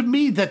seemed to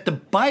me that the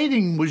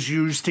biting was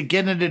used to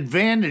get an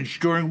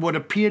advantage during what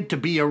appeared to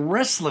be a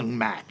wrestling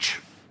match.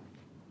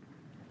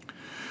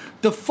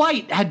 The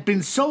fight had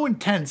been so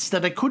intense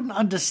that I couldn't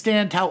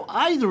understand how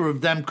either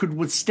of them could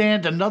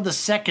withstand another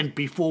second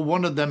before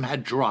one of them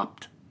had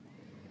dropped.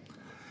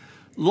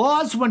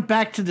 Laws went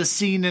back to the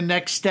scene the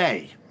next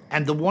day,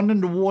 and the one in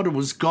the water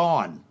was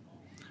gone.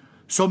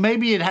 So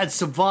maybe it had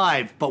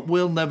survived, but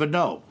we'll never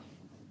know.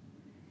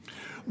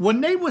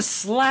 When they were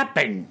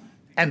slapping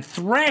and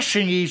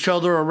thrashing each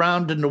other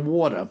around in the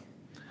water,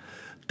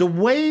 the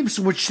waves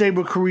which they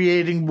were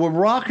creating were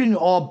rocking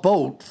our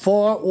boat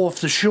far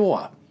off the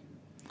shore.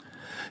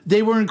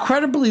 They were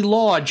incredibly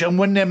large, and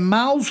when their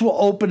mouths were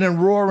open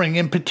and roaring,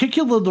 in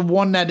particular the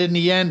one that in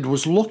the end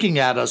was looking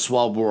at us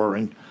while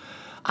roaring,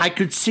 I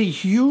could see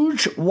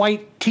huge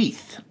white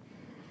teeth.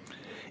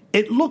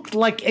 It looked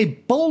like a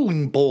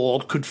bowling ball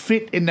could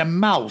fit in the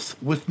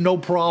mouth with no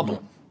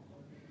problem.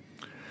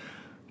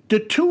 The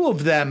two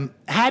of them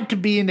had to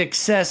be in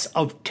excess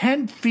of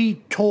 10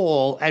 feet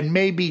tall and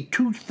maybe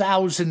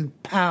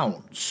 2,000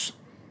 pounds.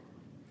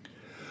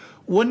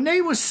 When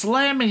they were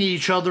slamming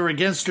each other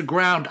against the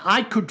ground,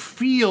 I could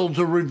feel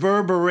the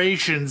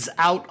reverberations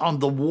out on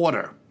the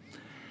water,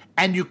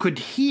 and you could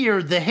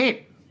hear the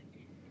hit.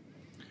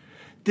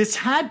 This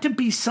had to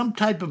be some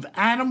type of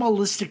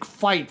animalistic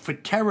fight for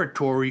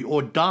territory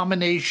or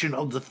domination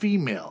of the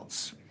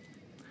females.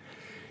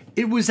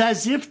 It was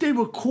as if they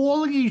were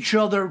calling each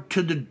other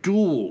to the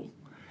duel,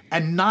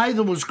 and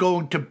neither was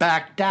going to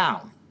back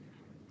down.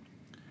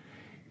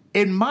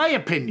 In my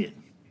opinion,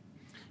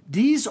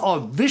 these are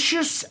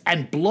vicious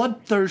and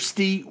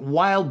bloodthirsty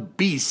wild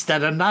beasts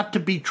that are not to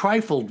be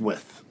trifled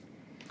with.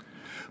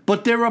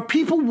 But there are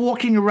people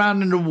walking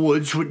around in the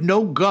woods with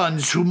no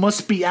guns who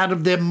must be out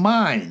of their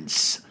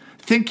minds,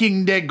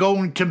 thinking they're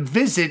going to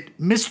visit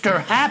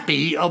Mr.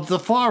 Happy of the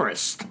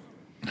forest.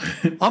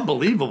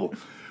 Unbelievable.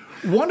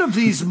 One of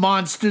these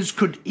monsters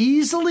could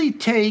easily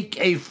take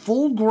a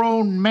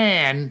full-grown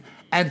man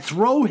and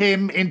throw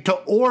him into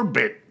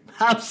orbit.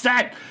 How's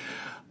that?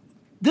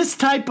 This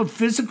type of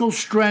physical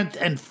strength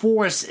and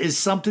force is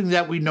something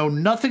that we know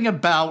nothing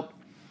about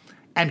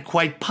and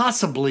quite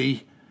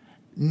possibly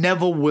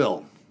never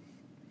will.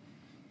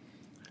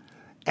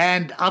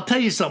 And I'll tell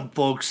you something,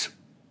 folks.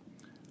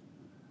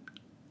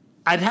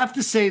 I'd have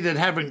to say that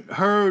having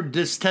heard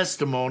this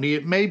testimony,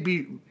 it may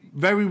be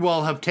very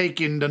well have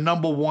taken the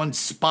number one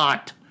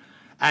spot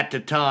at the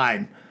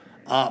time.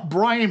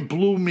 Brian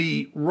blew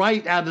me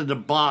right out of the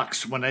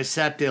box when I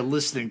sat there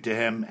listening to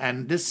him,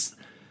 and this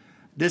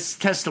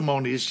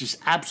testimony is just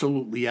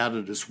absolutely out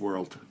of this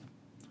world.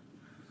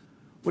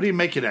 What do you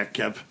make of that,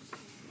 Kev?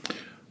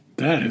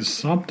 That is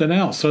something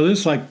else. So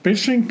this like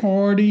fishing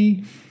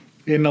party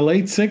in the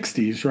late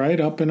 60s, right?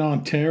 Up in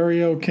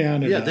Ontario,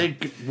 Canada. Yeah, they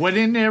went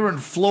in there in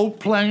float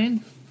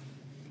plane.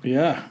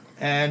 Yeah.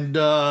 And,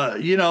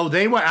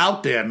 they were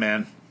out there,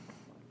 man.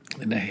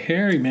 And the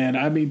hairy man,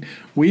 I mean,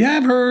 we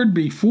have heard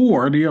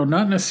before,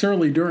 not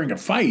necessarily during a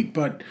fight,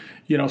 but,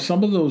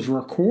 some of those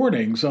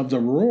recordings of the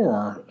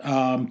roar,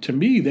 to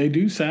me, they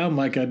do sound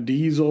like a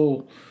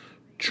diesel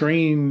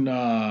train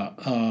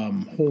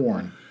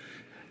horn.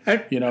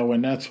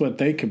 And that's what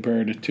they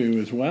compared it to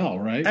as well,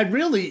 right? And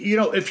really,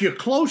 if you're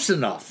close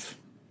enough,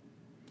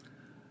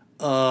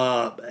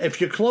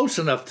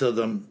 to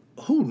them,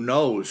 who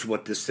knows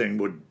what this thing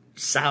would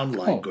sound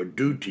like or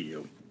do to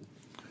you.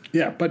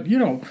 Yeah, but,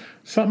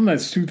 something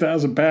that's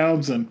 2,000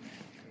 pounds and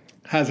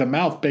has a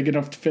mouth big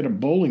enough to fit a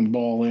bowling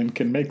ball in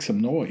can make some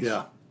noise.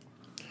 Yeah.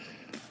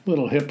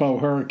 Little hippo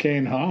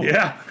hurricane holler.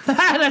 Yeah,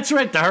 that's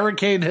right, the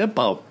hurricane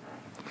hippo.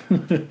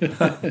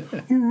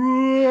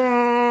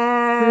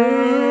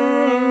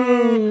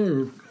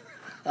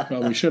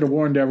 Well, we should have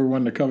warned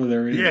everyone to cover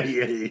their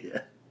ears.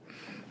 Yeah.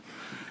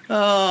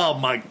 Oh,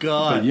 my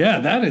God. But yeah,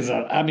 that is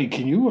I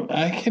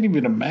can't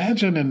even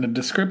imagine in the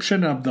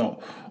description of the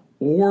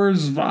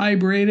oars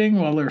vibrating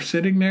while they're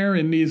sitting there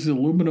in these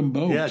aluminum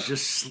boats. Yeah,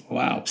 just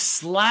wow.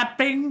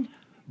 Slapping,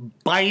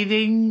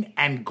 biting,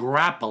 and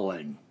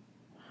grappling.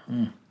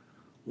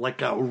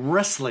 Like a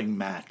wrestling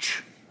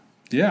match.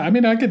 Yeah,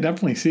 I could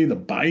definitely see the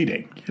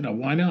biting.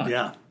 Why not?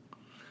 Yeah.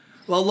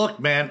 Well, look,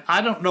 man,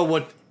 I don't know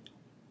what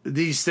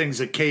these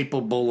things are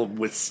capable of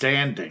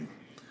withstanding.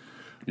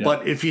 Yeah.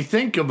 But if you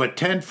think of a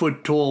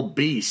 10-foot tall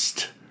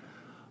beast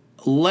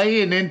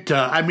laying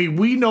into,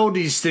 we know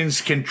these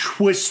things can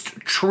twist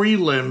tree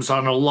limbs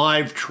on a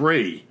live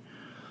tree.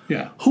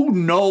 Yeah. Who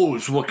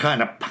knows what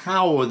kind of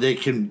power they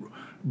can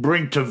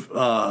bring to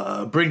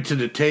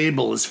the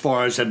table as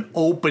far as an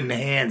open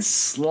hand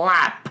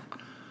slap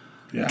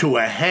to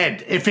a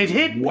head. If it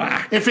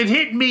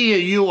hit me or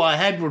you, our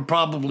head would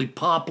probably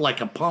pop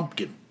like a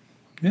pumpkin.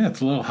 Yeah,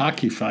 it's a little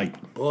hockey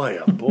fight. Boy,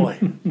 oh boy.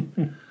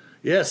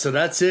 Yeah, so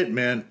that's it,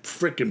 man.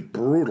 Freaking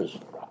brutal.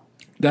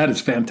 That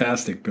is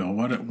fantastic, Bill.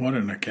 What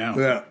an account.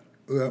 Yeah.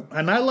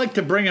 And I like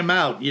to bring him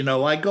out. You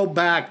know, I go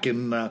back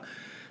and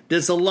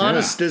there's a lot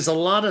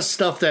of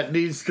stuff that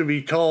needs to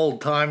be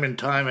told time and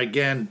time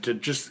again to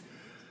just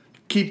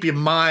keep your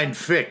mind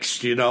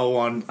fixed. You know,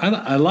 on.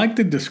 I like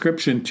the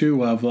description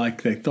too of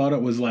like they thought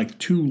it was like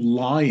two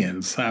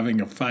lions having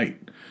a fight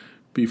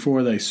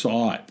before they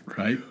saw it,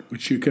 right?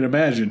 Which you can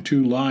imagine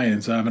two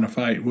lions having a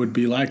fight would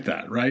be like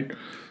that, right?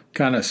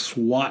 Kind of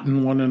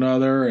swatting one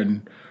another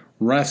and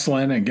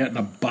wrestling and getting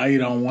a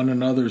bite on one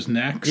another's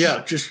necks.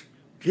 Yeah, just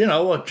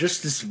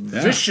this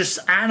vicious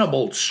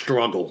animal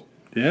struggle.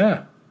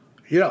 Yeah.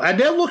 You know, and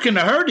they're looking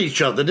to hurt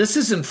each other. This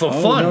isn't for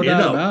fun, no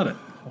doubt about it.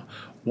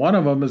 One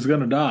of them is going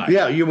to die.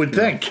 Yeah, you would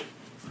think.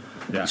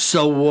 Yeah.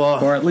 So,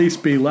 or at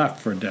least be left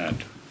for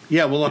dead.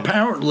 Yeah, well,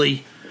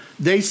 apparently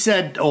he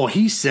said,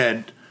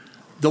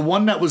 the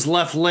one that was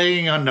left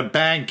laying on the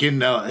bank in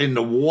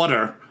the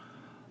water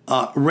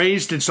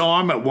raised its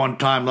arm at one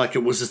time like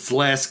it was its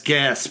last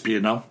gasp, you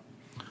know.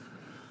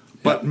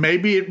 But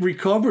maybe it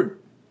recovered.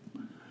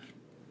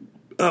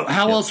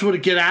 How else would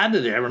it get out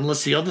of there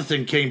unless the other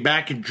thing came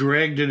back and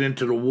dragged it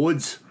into the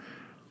woods?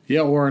 Yeah,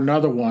 or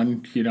another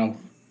one, you know,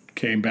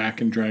 came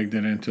back and dragged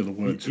it into the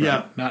woods. Right?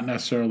 Yeah. Not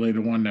necessarily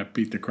the one that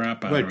beat the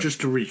crap out of it. Right,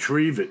 just to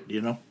retrieve it,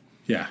 you know?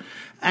 Yeah.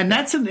 And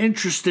that's an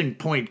interesting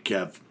point,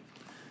 Kev,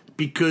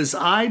 because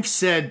I've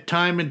said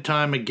time and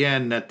time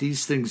again that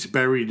these things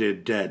bury their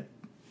dead.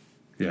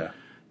 Yeah.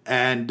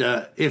 And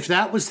if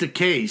that was the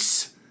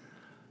case,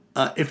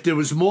 if there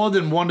was more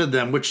than one of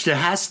them, which there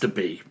has to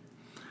be,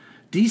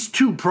 these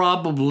two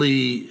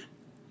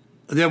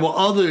there were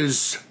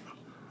others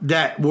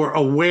that were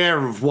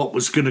aware of what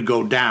was going to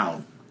go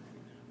down.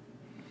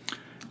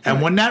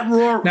 And when that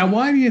roar... Now,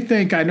 why do you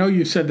think, I know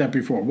you said that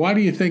before, why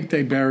do you think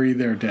they bury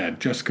their dead?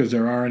 Just because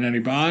there aren't any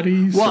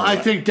bodies? Well, I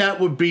think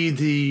that would be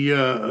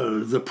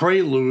the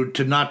prelude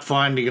to not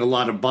finding a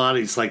lot of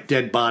bodies, like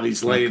dead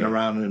bodies laying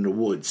around in the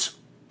woods.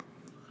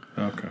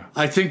 Okay.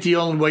 I think the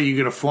only way you're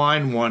going to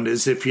find one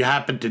is if you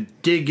happen to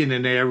dig in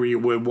an area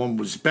where one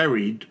was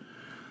buried,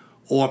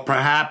 or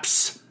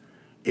perhaps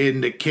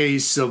in the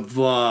case of,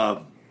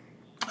 what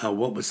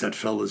was that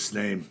fella's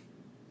name?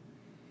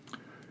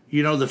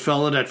 You know, the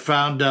fella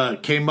that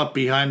came up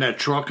behind that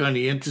truck on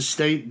the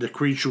interstate, the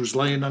creature was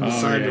laying on the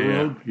side of the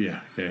road?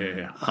 Yeah.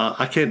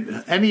 I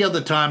can't, any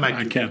other time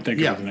I can't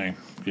think of his name.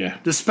 Yeah.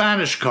 The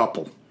Spanish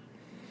couple.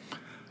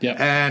 Yeah.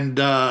 And,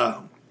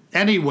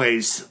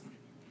 anyways,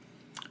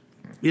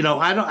 you know,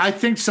 I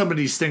think some of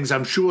these things,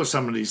 I'm sure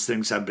some of these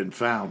things have been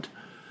found.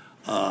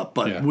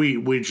 But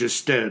we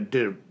just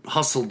they're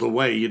hustled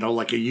away, you know,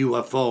 like a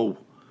UFO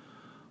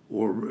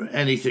or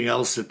anything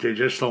else that they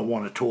just don't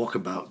want to talk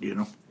about, you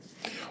know.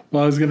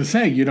 Well, I was going to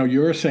say, you know,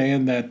 you're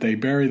saying that they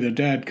bury the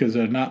dead because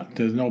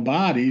there's no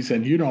bodies,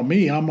 and you know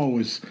me, I'm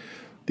always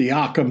the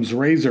Occam's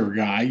razor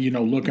guy, you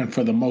know, looking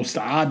for the most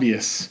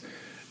obvious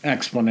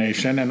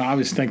explanation, and I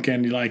was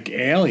thinking like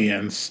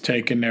aliens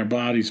taking their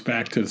bodies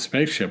back to the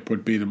spaceship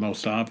would be the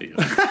most obvious.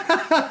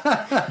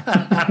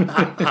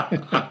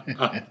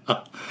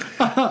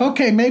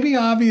 Okay, maybe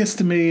obvious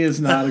to me is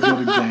not a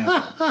good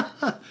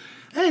example.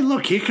 Hey,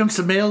 look, here comes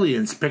some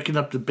aliens picking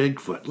up the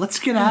Bigfoot. Let's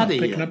get out of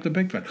here. Picking up the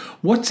Bigfoot.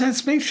 What's that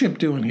spaceship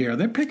doing here?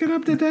 They're picking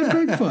up the dead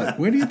Bigfoot.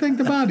 Where do you think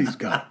the bodies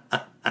go?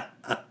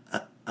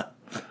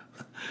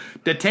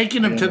 They're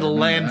taking them to the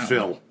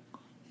landfill.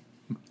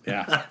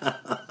 Yeah.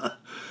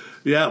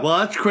 Yeah, well,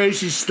 that's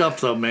crazy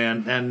stuff, though,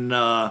 man. And,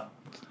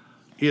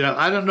 you know,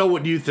 I don't know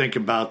what you think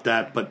about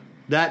that, but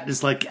that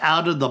is like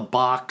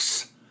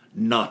out-of-the-box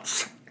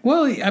nuts.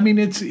 Well, I mean,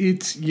 it's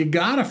you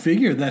got to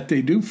figure that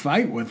they do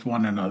fight with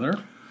one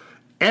another.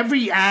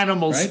 Every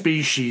animal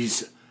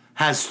species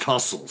has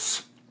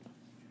tussles.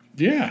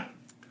 Yeah,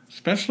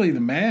 especially the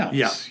males.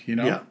 Yeah, you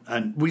know. Yeah,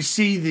 and we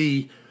see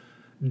the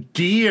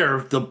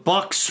deer, the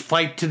bucks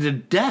fight to the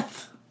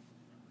death.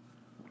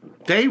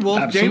 They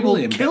will kill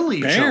each other.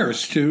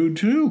 Bears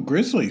too.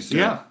 Grizzlies too.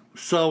 Yeah.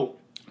 So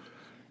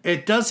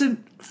it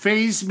doesn't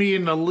faze me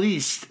in the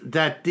least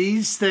that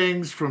these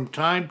things from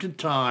time to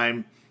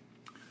time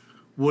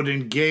would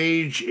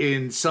engage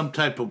in some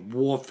type of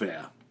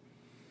warfare.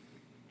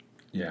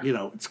 Yeah. You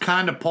know, it's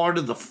kind of part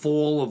of the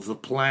fall of the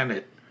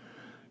planet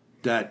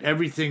that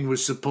everything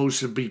was supposed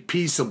to be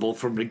peaceable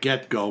from the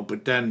get-go,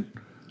 but then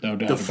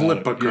the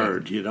flip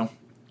occurred, you know?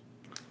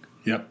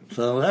 Yep.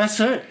 So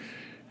that's it.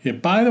 Yeah,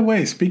 by the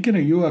way, speaking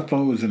of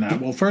UFOs and that,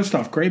 well, first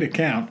off, great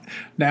account.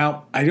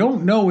 Now, I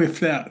don't know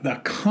if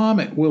the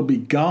comet will be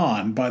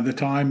gone by the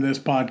time this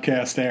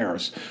podcast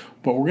airs,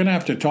 but we're going to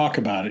have to talk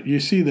about it.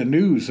 You see the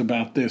news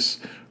about this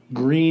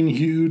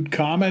green-hued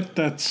comet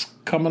that's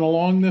coming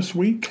along this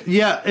week.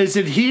 Yeah, is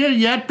it here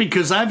yet?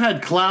 Because I've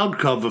had cloud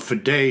cover for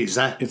days.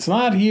 It's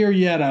not here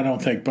yet, I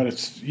don't think, but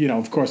it's,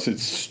 of course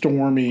it's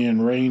stormy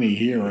and rainy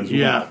here as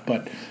well.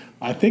 But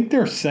I think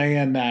they're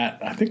saying that,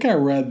 I think I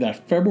read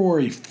that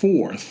February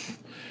 4th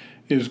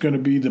is going to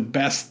be the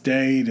best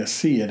day to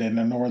see it in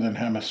the Northern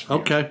Hemisphere.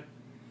 Okay.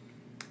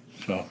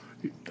 So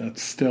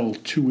that's still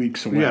 2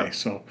 weeks away. Yeah.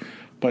 So,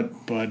 but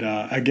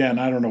again,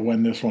 I don't know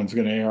when this one's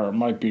going to air. It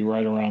might be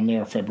right around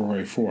there,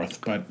 February 4th.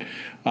 But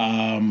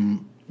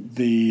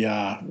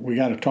we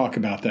got to talk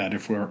about that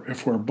if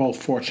we're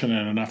both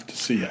fortunate enough to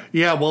see it.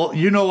 Yeah, well,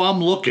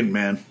 I'm looking,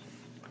 man.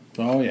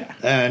 Oh yeah.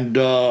 And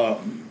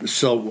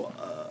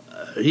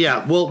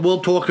yeah,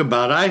 we'll talk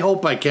about it. I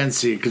hope I can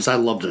see it because I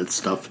love that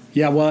stuff.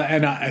 Yeah, well,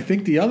 and I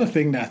think the other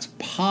thing that's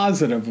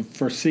positive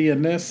for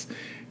seeing this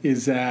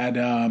is that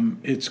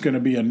it's going to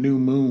be a new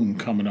moon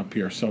coming up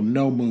here, so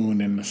no moon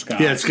in the sky.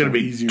 Yeah, it's going to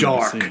be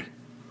dark.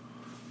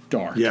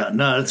 Dark. Yeah,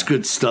 no, that's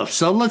good stuff.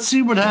 So let's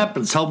see what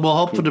happens. We'll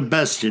hope for the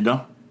best,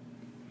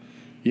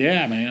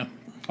 Yeah, man.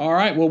 All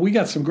right, well, we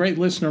got some great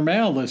listener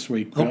mail this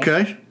week, Bill.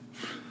 Okay.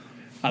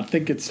 I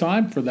think it's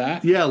time for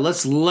that. Yeah,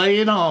 let's lay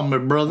it on, my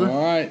brother.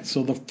 All right,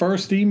 so the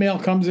first email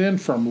comes in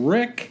from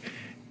Rick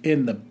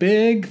in the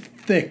Big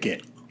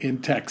Thicket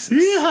in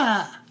Texas.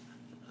 Yeah.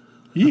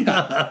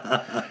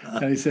 Yeah.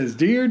 And he says,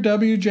 Dear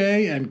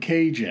WJ and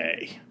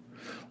KJ,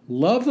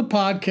 love the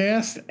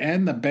podcast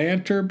and the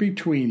banter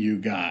between you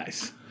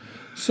guys.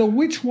 So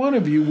which one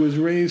of you was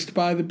raised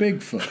by the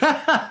Bigfoot?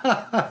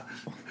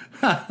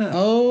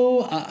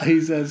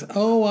 He says,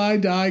 I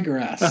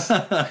digress.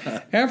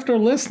 After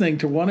listening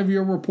to one of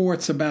your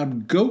reports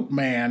about Goat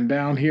Man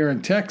down here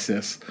in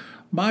Texas,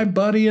 my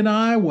buddy and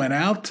I went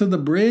out to the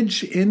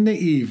bridge in the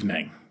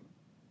evening.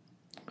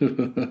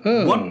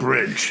 What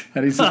bridge?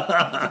 And he said,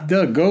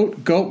 the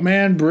Goat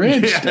Man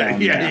Bridge down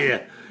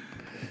there.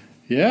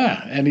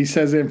 Yeah, and he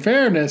says, in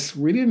fairness,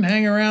 we didn't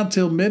hang around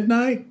till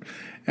midnight,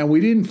 and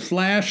we didn't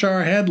flash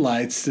our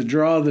headlights to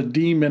draw the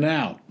demon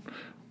out,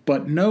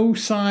 but no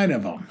sign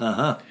of him.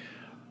 Uh-huh.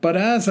 But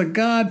as a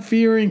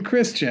God-fearing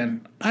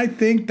Christian, I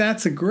think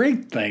that's a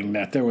great thing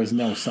that there was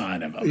no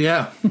sign of him.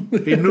 Yeah,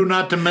 he knew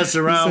not to mess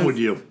around with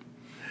you.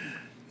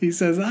 He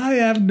says, I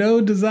have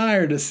no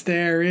desire to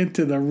stare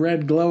into the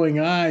red glowing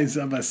eyes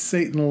of a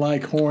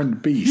Satan-like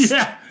horned beast.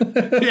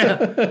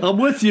 Yeah, I'm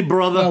with you,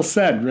 brother. Well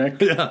said,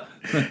 Rick. Yeah.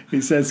 He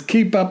says,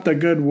 keep up the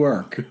good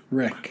work,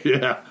 Rick.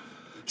 Yeah.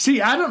 See,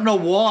 I don't know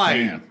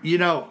why.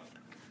 Man.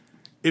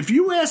 If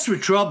you ask for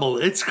trouble,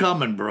 it's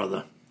coming,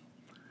 brother.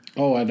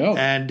 Oh, I know.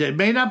 And it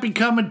may not be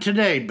coming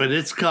today, but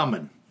it's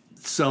coming.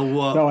 So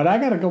no, and I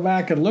got to go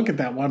back and look at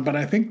that one, but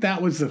I think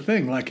that was the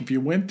thing. Like, if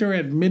you went there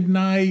at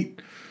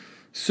midnight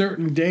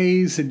certain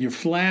days and you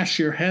flash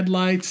your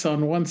headlights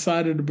on one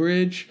side of the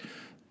bridge,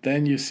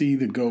 then you see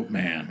the Goat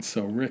Man.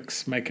 So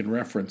Rick's making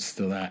reference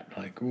to that.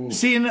 Like, ooh.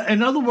 See,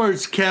 in other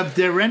words, Kev,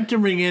 they're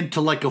entering into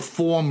like a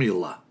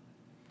formula.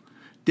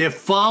 They're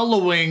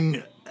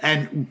following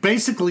and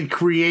basically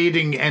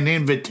creating an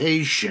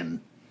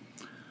invitation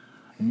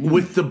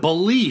with the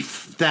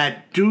belief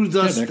that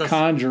they're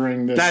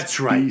conjuring this that's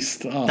right.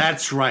 beast up.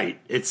 That's right.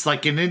 It's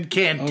like an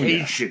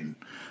incantation.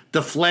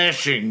 The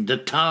flashing, the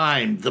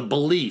time, the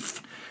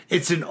belief.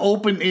 It's an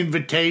open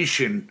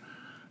invitation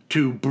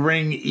to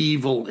bring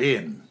evil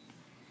in.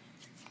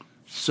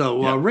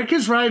 So Rick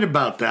is right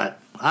about that.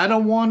 I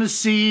don't want to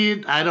see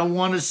it. I don't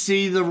want to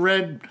see the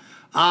red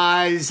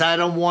eyes. I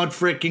don't want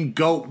freaking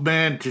Goat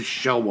Man to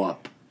show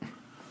up.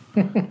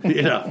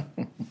 No,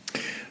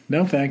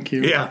 thank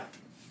you. Yeah.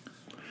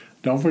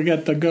 Don't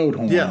forget the goat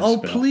horns. Yeah. Oh,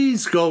 Bill.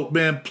 please, Goat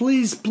Man.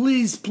 Please,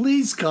 please,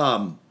 please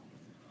come.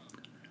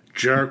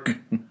 Jerk.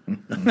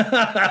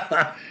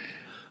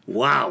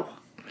 Wow.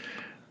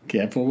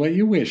 Careful what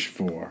you wish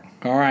for.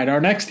 All right, our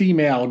next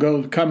email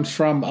comes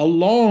from a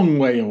long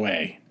way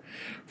away.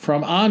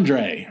 From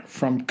Andre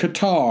from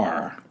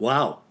Qatar.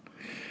 Wow.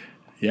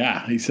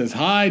 Yeah, he says,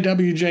 Hi,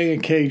 WJ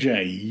and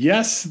KJ.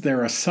 Yes,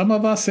 there are some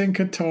of us in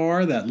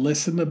Qatar that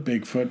listen to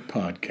Bigfoot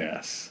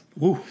podcasts.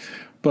 Ooh.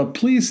 But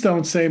please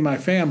don't say my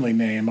family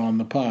name on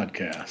the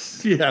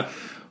podcast. Yeah.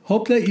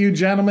 Hope that you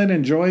gentlemen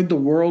enjoyed the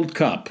World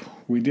Cup.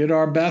 We did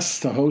our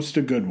best to host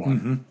a good one.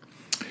 Mm-hmm.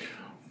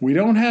 We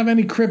don't have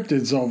any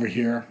cryptids over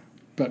here,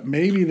 but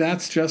maybe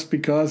that's just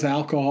because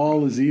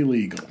alcohol is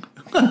illegal.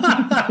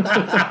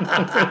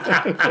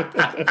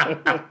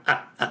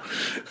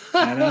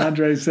 And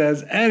Andre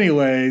says,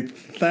 anyway,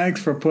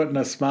 thanks for putting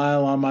a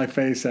smile on my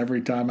face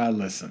every time I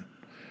listen.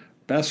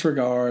 Best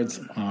regards,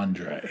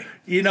 Andre.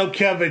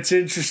 Kev, it's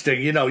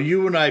interesting.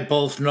 You and I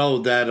both know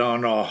that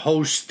on our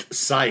host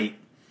site,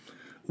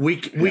 we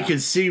can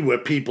see where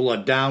people are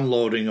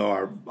downloading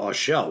our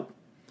show.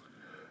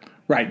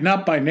 Right,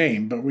 not by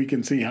name, but we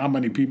can see how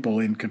many people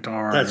in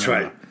Qatar. That's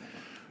right.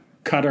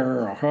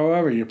 Qatar, or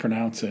however you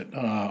pronounce it,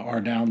 are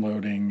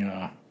downloading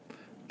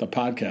the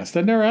podcast.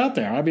 And they're out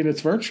there. I mean,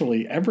 it's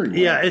virtually everywhere.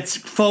 Yeah, it's,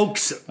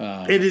 folks,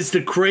 it is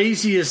the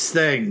craziest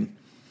thing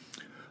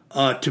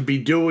to be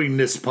doing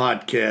this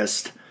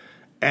podcast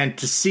and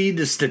to see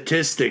the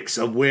statistics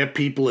of where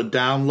people are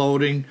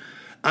downloading.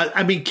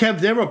 I mean, Kev,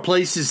 there are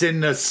places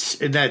in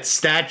that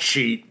stat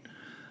sheet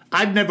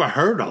I've never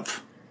heard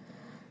of.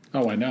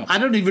 Oh, I know. I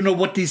don't even know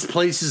what these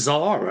places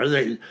are. Are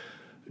they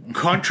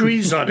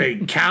countries? Are they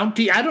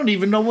county? I don't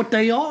even know what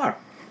they are.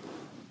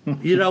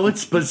 You know,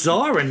 it's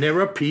bizarre, and there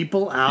are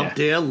people out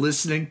there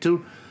listening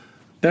to.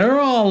 They're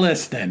all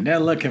listening. They're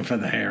looking for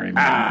the hairy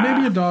man.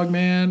 Maybe a dog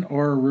man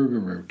or a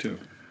rougarou, too.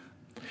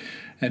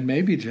 And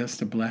maybe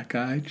just a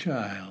black-eyed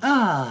child.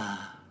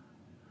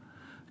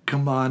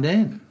 Come on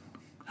in.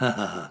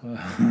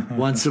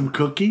 Want some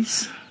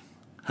cookies?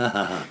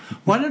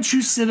 Why don't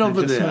you sit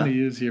over I just there? want to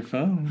use your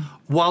phone.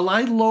 While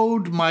I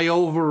load my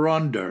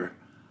over-under,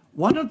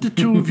 why don't the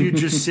two of you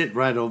just sit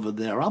right over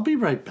there? I'll be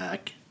right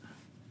back.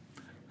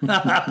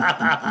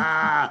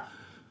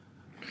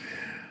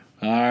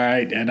 All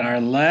right, and our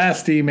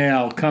last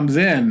email comes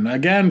in,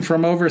 again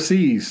from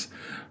overseas,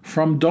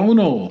 from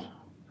Donal.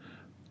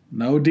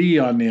 No D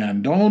on the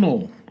end.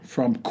 Donal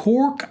from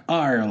Cork,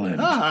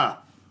 Ireland.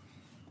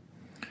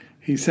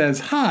 He says,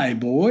 "Hi,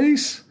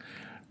 boys.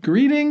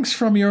 Greetings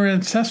from your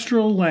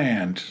ancestral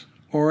land,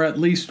 or at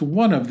least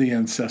one of the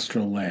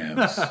ancestral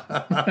lands."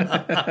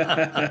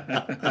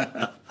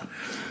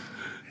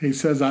 He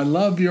says, "I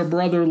love your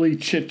brotherly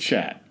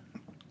chit-chat.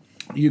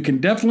 You can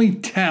definitely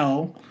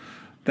tell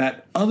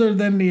that other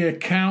than the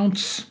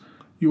accounts,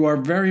 you are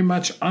very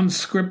much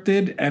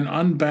unscripted and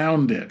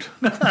unbounded."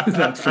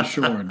 That's for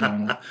sure,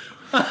 Donald.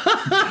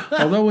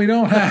 Although we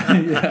don't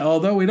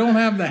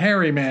have the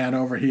hairy man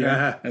over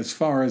here, as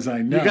far as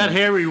I know. You got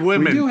hairy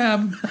women. We do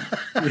have.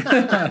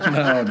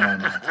 No.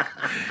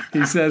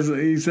 He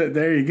said,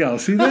 there you go.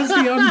 See, that's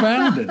the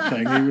unbounded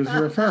thing he was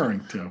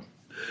referring to.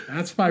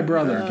 That's my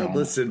brother, Donald.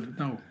 Listen.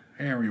 No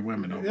hairy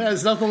women over Yeah,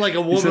 it's nothing like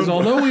a woman. He says,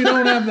 although we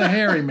don't have the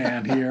hairy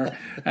man here,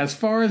 as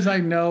far as I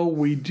know,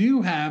 we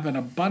do have an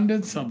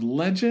abundance of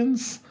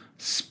legends,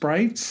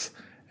 sprites,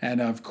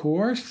 and, of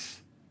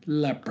course,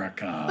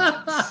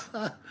 leprechauns.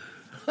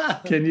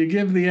 Can you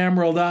give the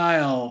Emerald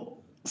Isle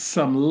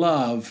some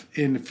love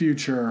in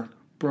future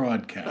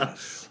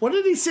broadcasts? What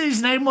did he say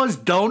his name was?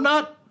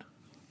 Donut?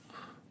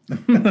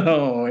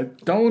 No,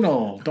 it's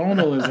Donal.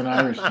 Donal is an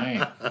Irish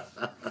name.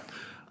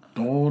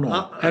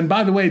 Donal. And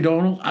by the way,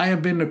 Donal, I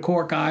have been to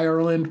Cork,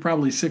 Ireland,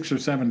 probably 6 or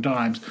 7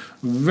 times.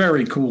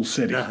 Very cool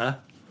city. Uh-huh.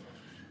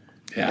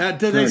 Yeah.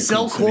 Do they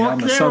sell cool cork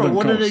the there, or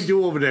what do coast. they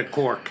do over there,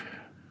 cork?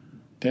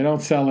 They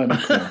don't sell any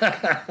cork.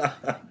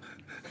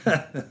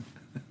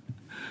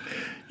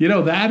 You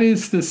know, that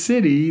is the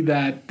city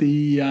that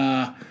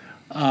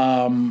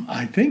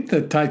I think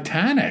the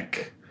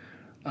Titanic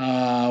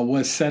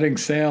was setting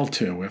sail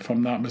to, if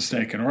I'm not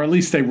mistaken. Or at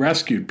least they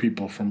rescued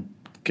people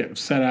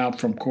set out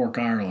from Cork,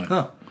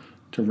 Ireland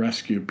to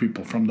rescue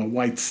people from the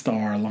White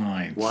Star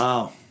Lines.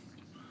 Wow.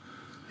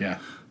 Yeah.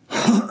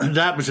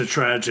 That was a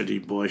tragedy,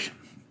 boy.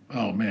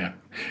 Oh, man.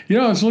 You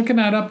know, I was looking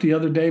that up the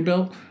other day,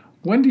 Bill.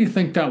 When do you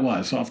think that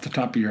was, off the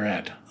top of your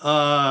head?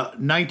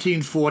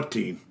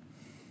 1914.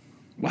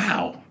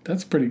 Wow,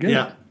 that's pretty good.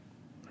 Yeah.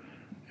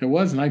 It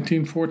was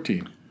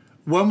 1914.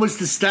 When was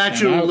the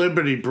Statue of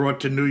Liberty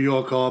brought to New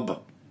York Harbor?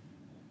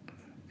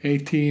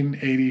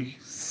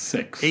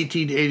 1886.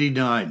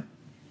 1889.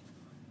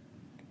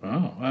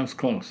 Oh, that was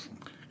close.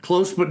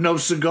 Close, but no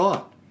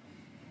cigar.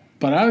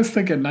 But I was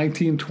thinking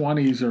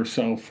 1920s or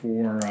so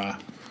for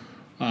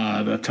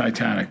the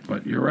Titanic.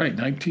 But you're right,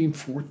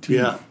 1914.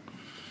 Yeah.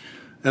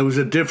 It was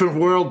a different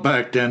world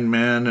back then,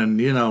 man. And,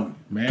 you know,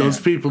 those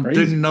people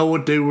didn't know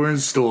what they were in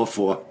store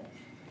for.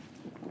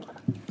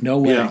 No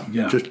way.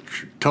 Yeah. Just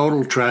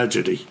total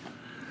tragedy.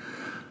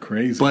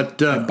 Crazy.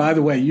 But and by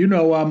the way, you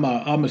know I'm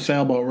a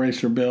sailboat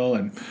racer, Bill.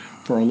 And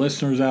for our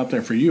listeners out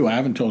there, for you, I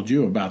haven't told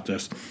you about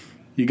this.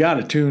 You got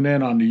to tune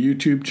in on the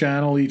YouTube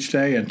channel each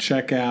day and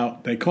check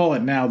out, they call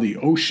it now the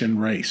Ocean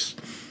Race,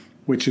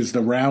 which is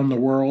the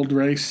round-the-world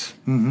race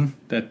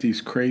that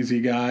these crazy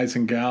guys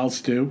and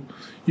gals do.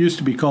 Used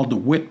to be called the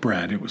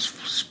Whitbread. It was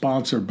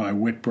sponsored by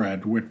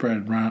Whitbread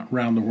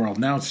round the world.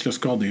 Now it's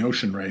just called the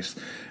Ocean Race.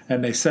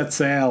 And they set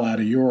sail out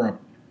of Europe,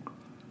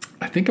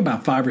 I think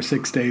about 5 or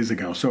 6 days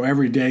ago. So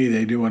every day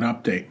they do an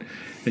update.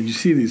 And you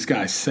see these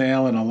guys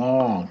sailing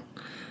along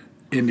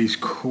in these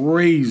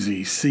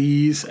crazy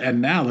seas.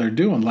 And now they're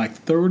doing like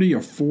 30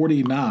 or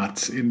 40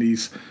 knots in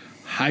these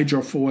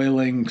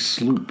hydrofoiling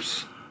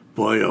sloops.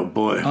 boy, oh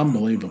boy.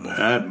 Unbelievable.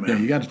 Yeah,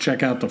 you got to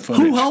check out the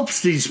footage. Who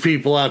helps these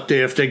people out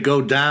there if they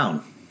go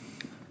down?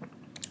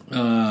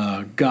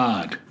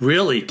 God.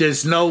 Really?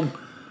 There's no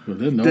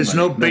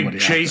big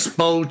chase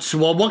boats.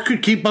 Well, what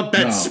could keep up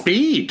that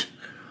speed?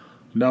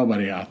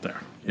 Nobody out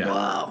there. Yeah.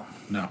 Wow.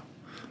 No.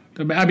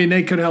 I mean,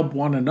 they could help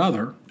one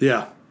another.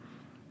 Yeah.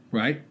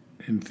 Right?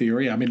 In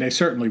theory. I mean, they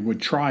certainly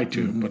would try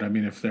to, but I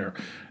mean, if they're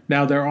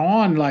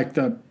on like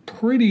the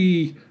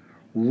pretty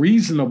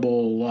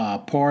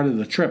reasonable part of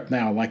the trip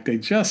now. Like they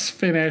just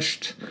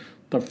finished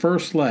the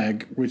first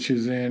leg, which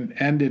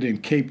ended in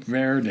Cape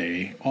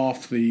Verde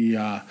off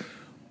the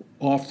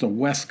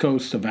west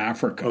coast of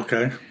Africa.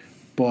 Okay.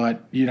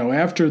 But,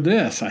 after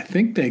this, I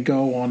think they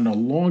go on the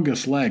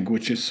longest leg,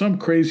 which is some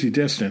crazy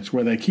distance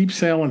where they keep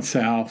sailing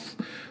south.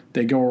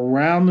 They go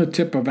around the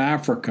tip of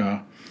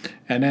Africa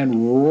and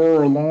then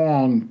roar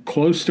along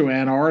close to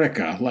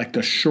Antarctica, like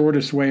the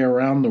shortest way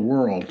around the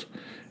world,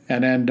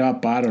 and end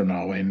up, I don't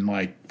know, in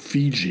like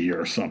Fiji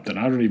or something.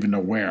 I don't even know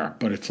where,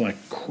 but it's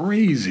like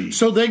crazy.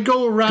 So they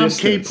go around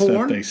Cape Horn?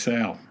 That they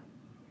sail.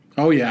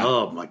 Oh, yeah.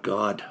 Oh, my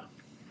God.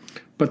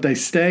 But they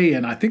stay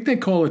in, I think they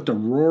call it the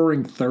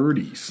Roaring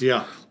 30s.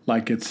 Yeah.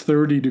 Like it's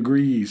 30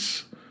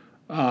 degrees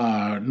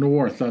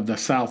north of the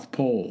South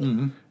Pole.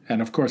 Mm-hmm.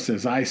 And, of course,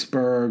 there's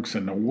icebergs,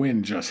 and the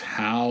wind just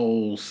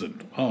howls.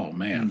 And, oh,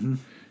 man.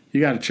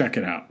 You got to check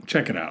it out.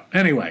 Check it out.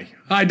 Anyway,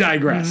 I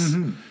digress.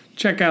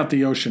 Check out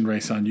the Ocean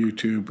Race on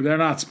YouTube. They're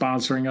not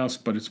sponsoring us,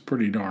 but it's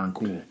pretty darn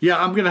cool.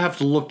 Yeah, I'm going to have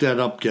to look that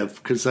up, Kev,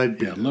 because I'd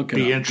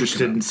be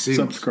interested in seeing.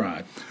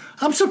 Subscribe.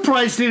 I'm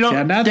surprised they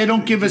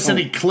don't give us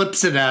any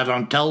clips of that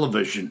on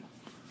television.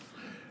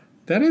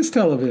 That is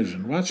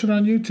television. Watch it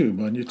on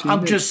YouTube.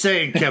 I'm just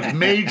saying, Kev,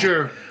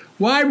 major...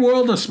 Wide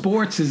world of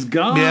sports is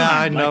gone. Yeah,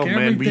 I know,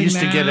 man. We used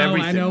to get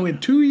everything. I know in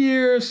 2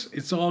 years,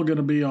 it's all going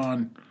to be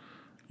on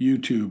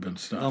YouTube and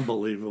stuff.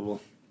 Unbelievable.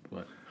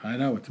 But I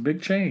know, it's a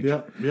big change.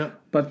 Yep.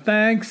 But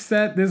thanks.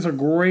 This is a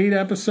great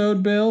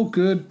episode, Bill.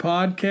 Good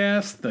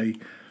podcast.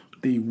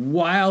 The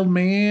wild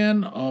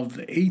man of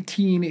the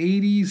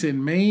 1880s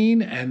in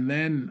Maine. And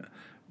then,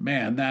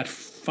 man, that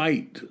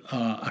fight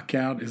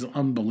account is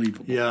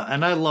unbelievable. Yeah,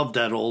 and I love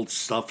that old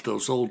stuff,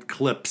 those old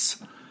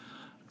clips.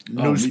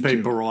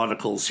 Newspaper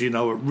articles, it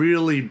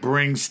really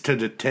brings to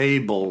the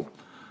table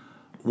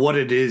what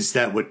it is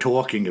that we're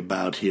talking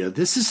about here.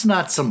 This is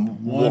not some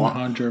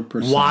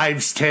 100%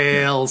 wives'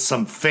 tales,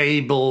 some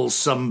fables,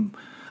 some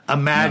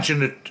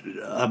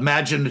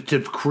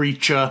imaginative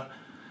creature.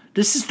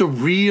 This is the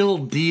real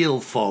deal,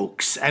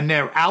 folks, and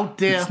they're out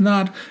there.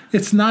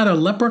 It's not a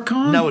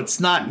leprechaun? No, it's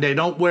not. They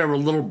don't wear a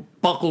little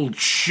buckled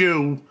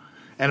shoe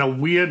and a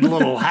weird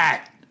little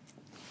hat.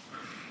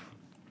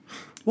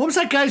 What was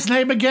that guy's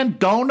name again?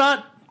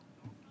 Donut?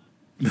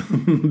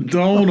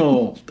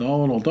 Donald.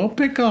 Don't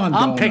pick on Donut.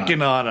 I'm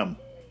picking on him.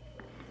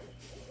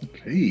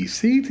 Gee,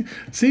 see,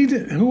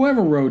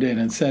 whoever wrote in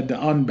and said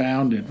the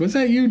Unbounded. Was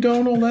that you,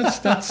 Donald?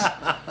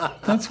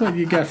 That's what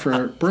you get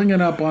for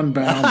bringing up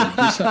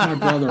Unbounded. You set my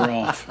brother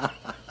off.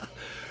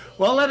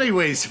 Well,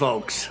 anyways,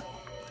 folks,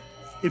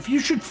 if you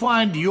should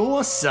find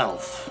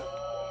yourself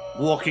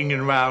walking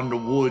around the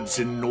woods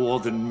in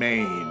northern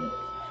Maine,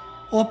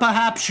 or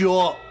perhaps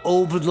you're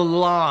over the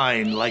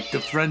line like the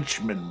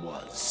Frenchman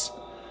was,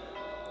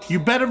 you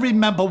better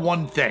remember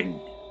one thing.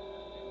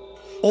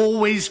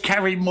 Always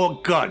carry more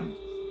gun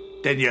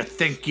than you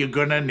think you're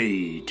gonna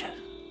need.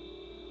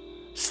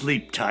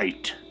 Sleep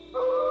tight.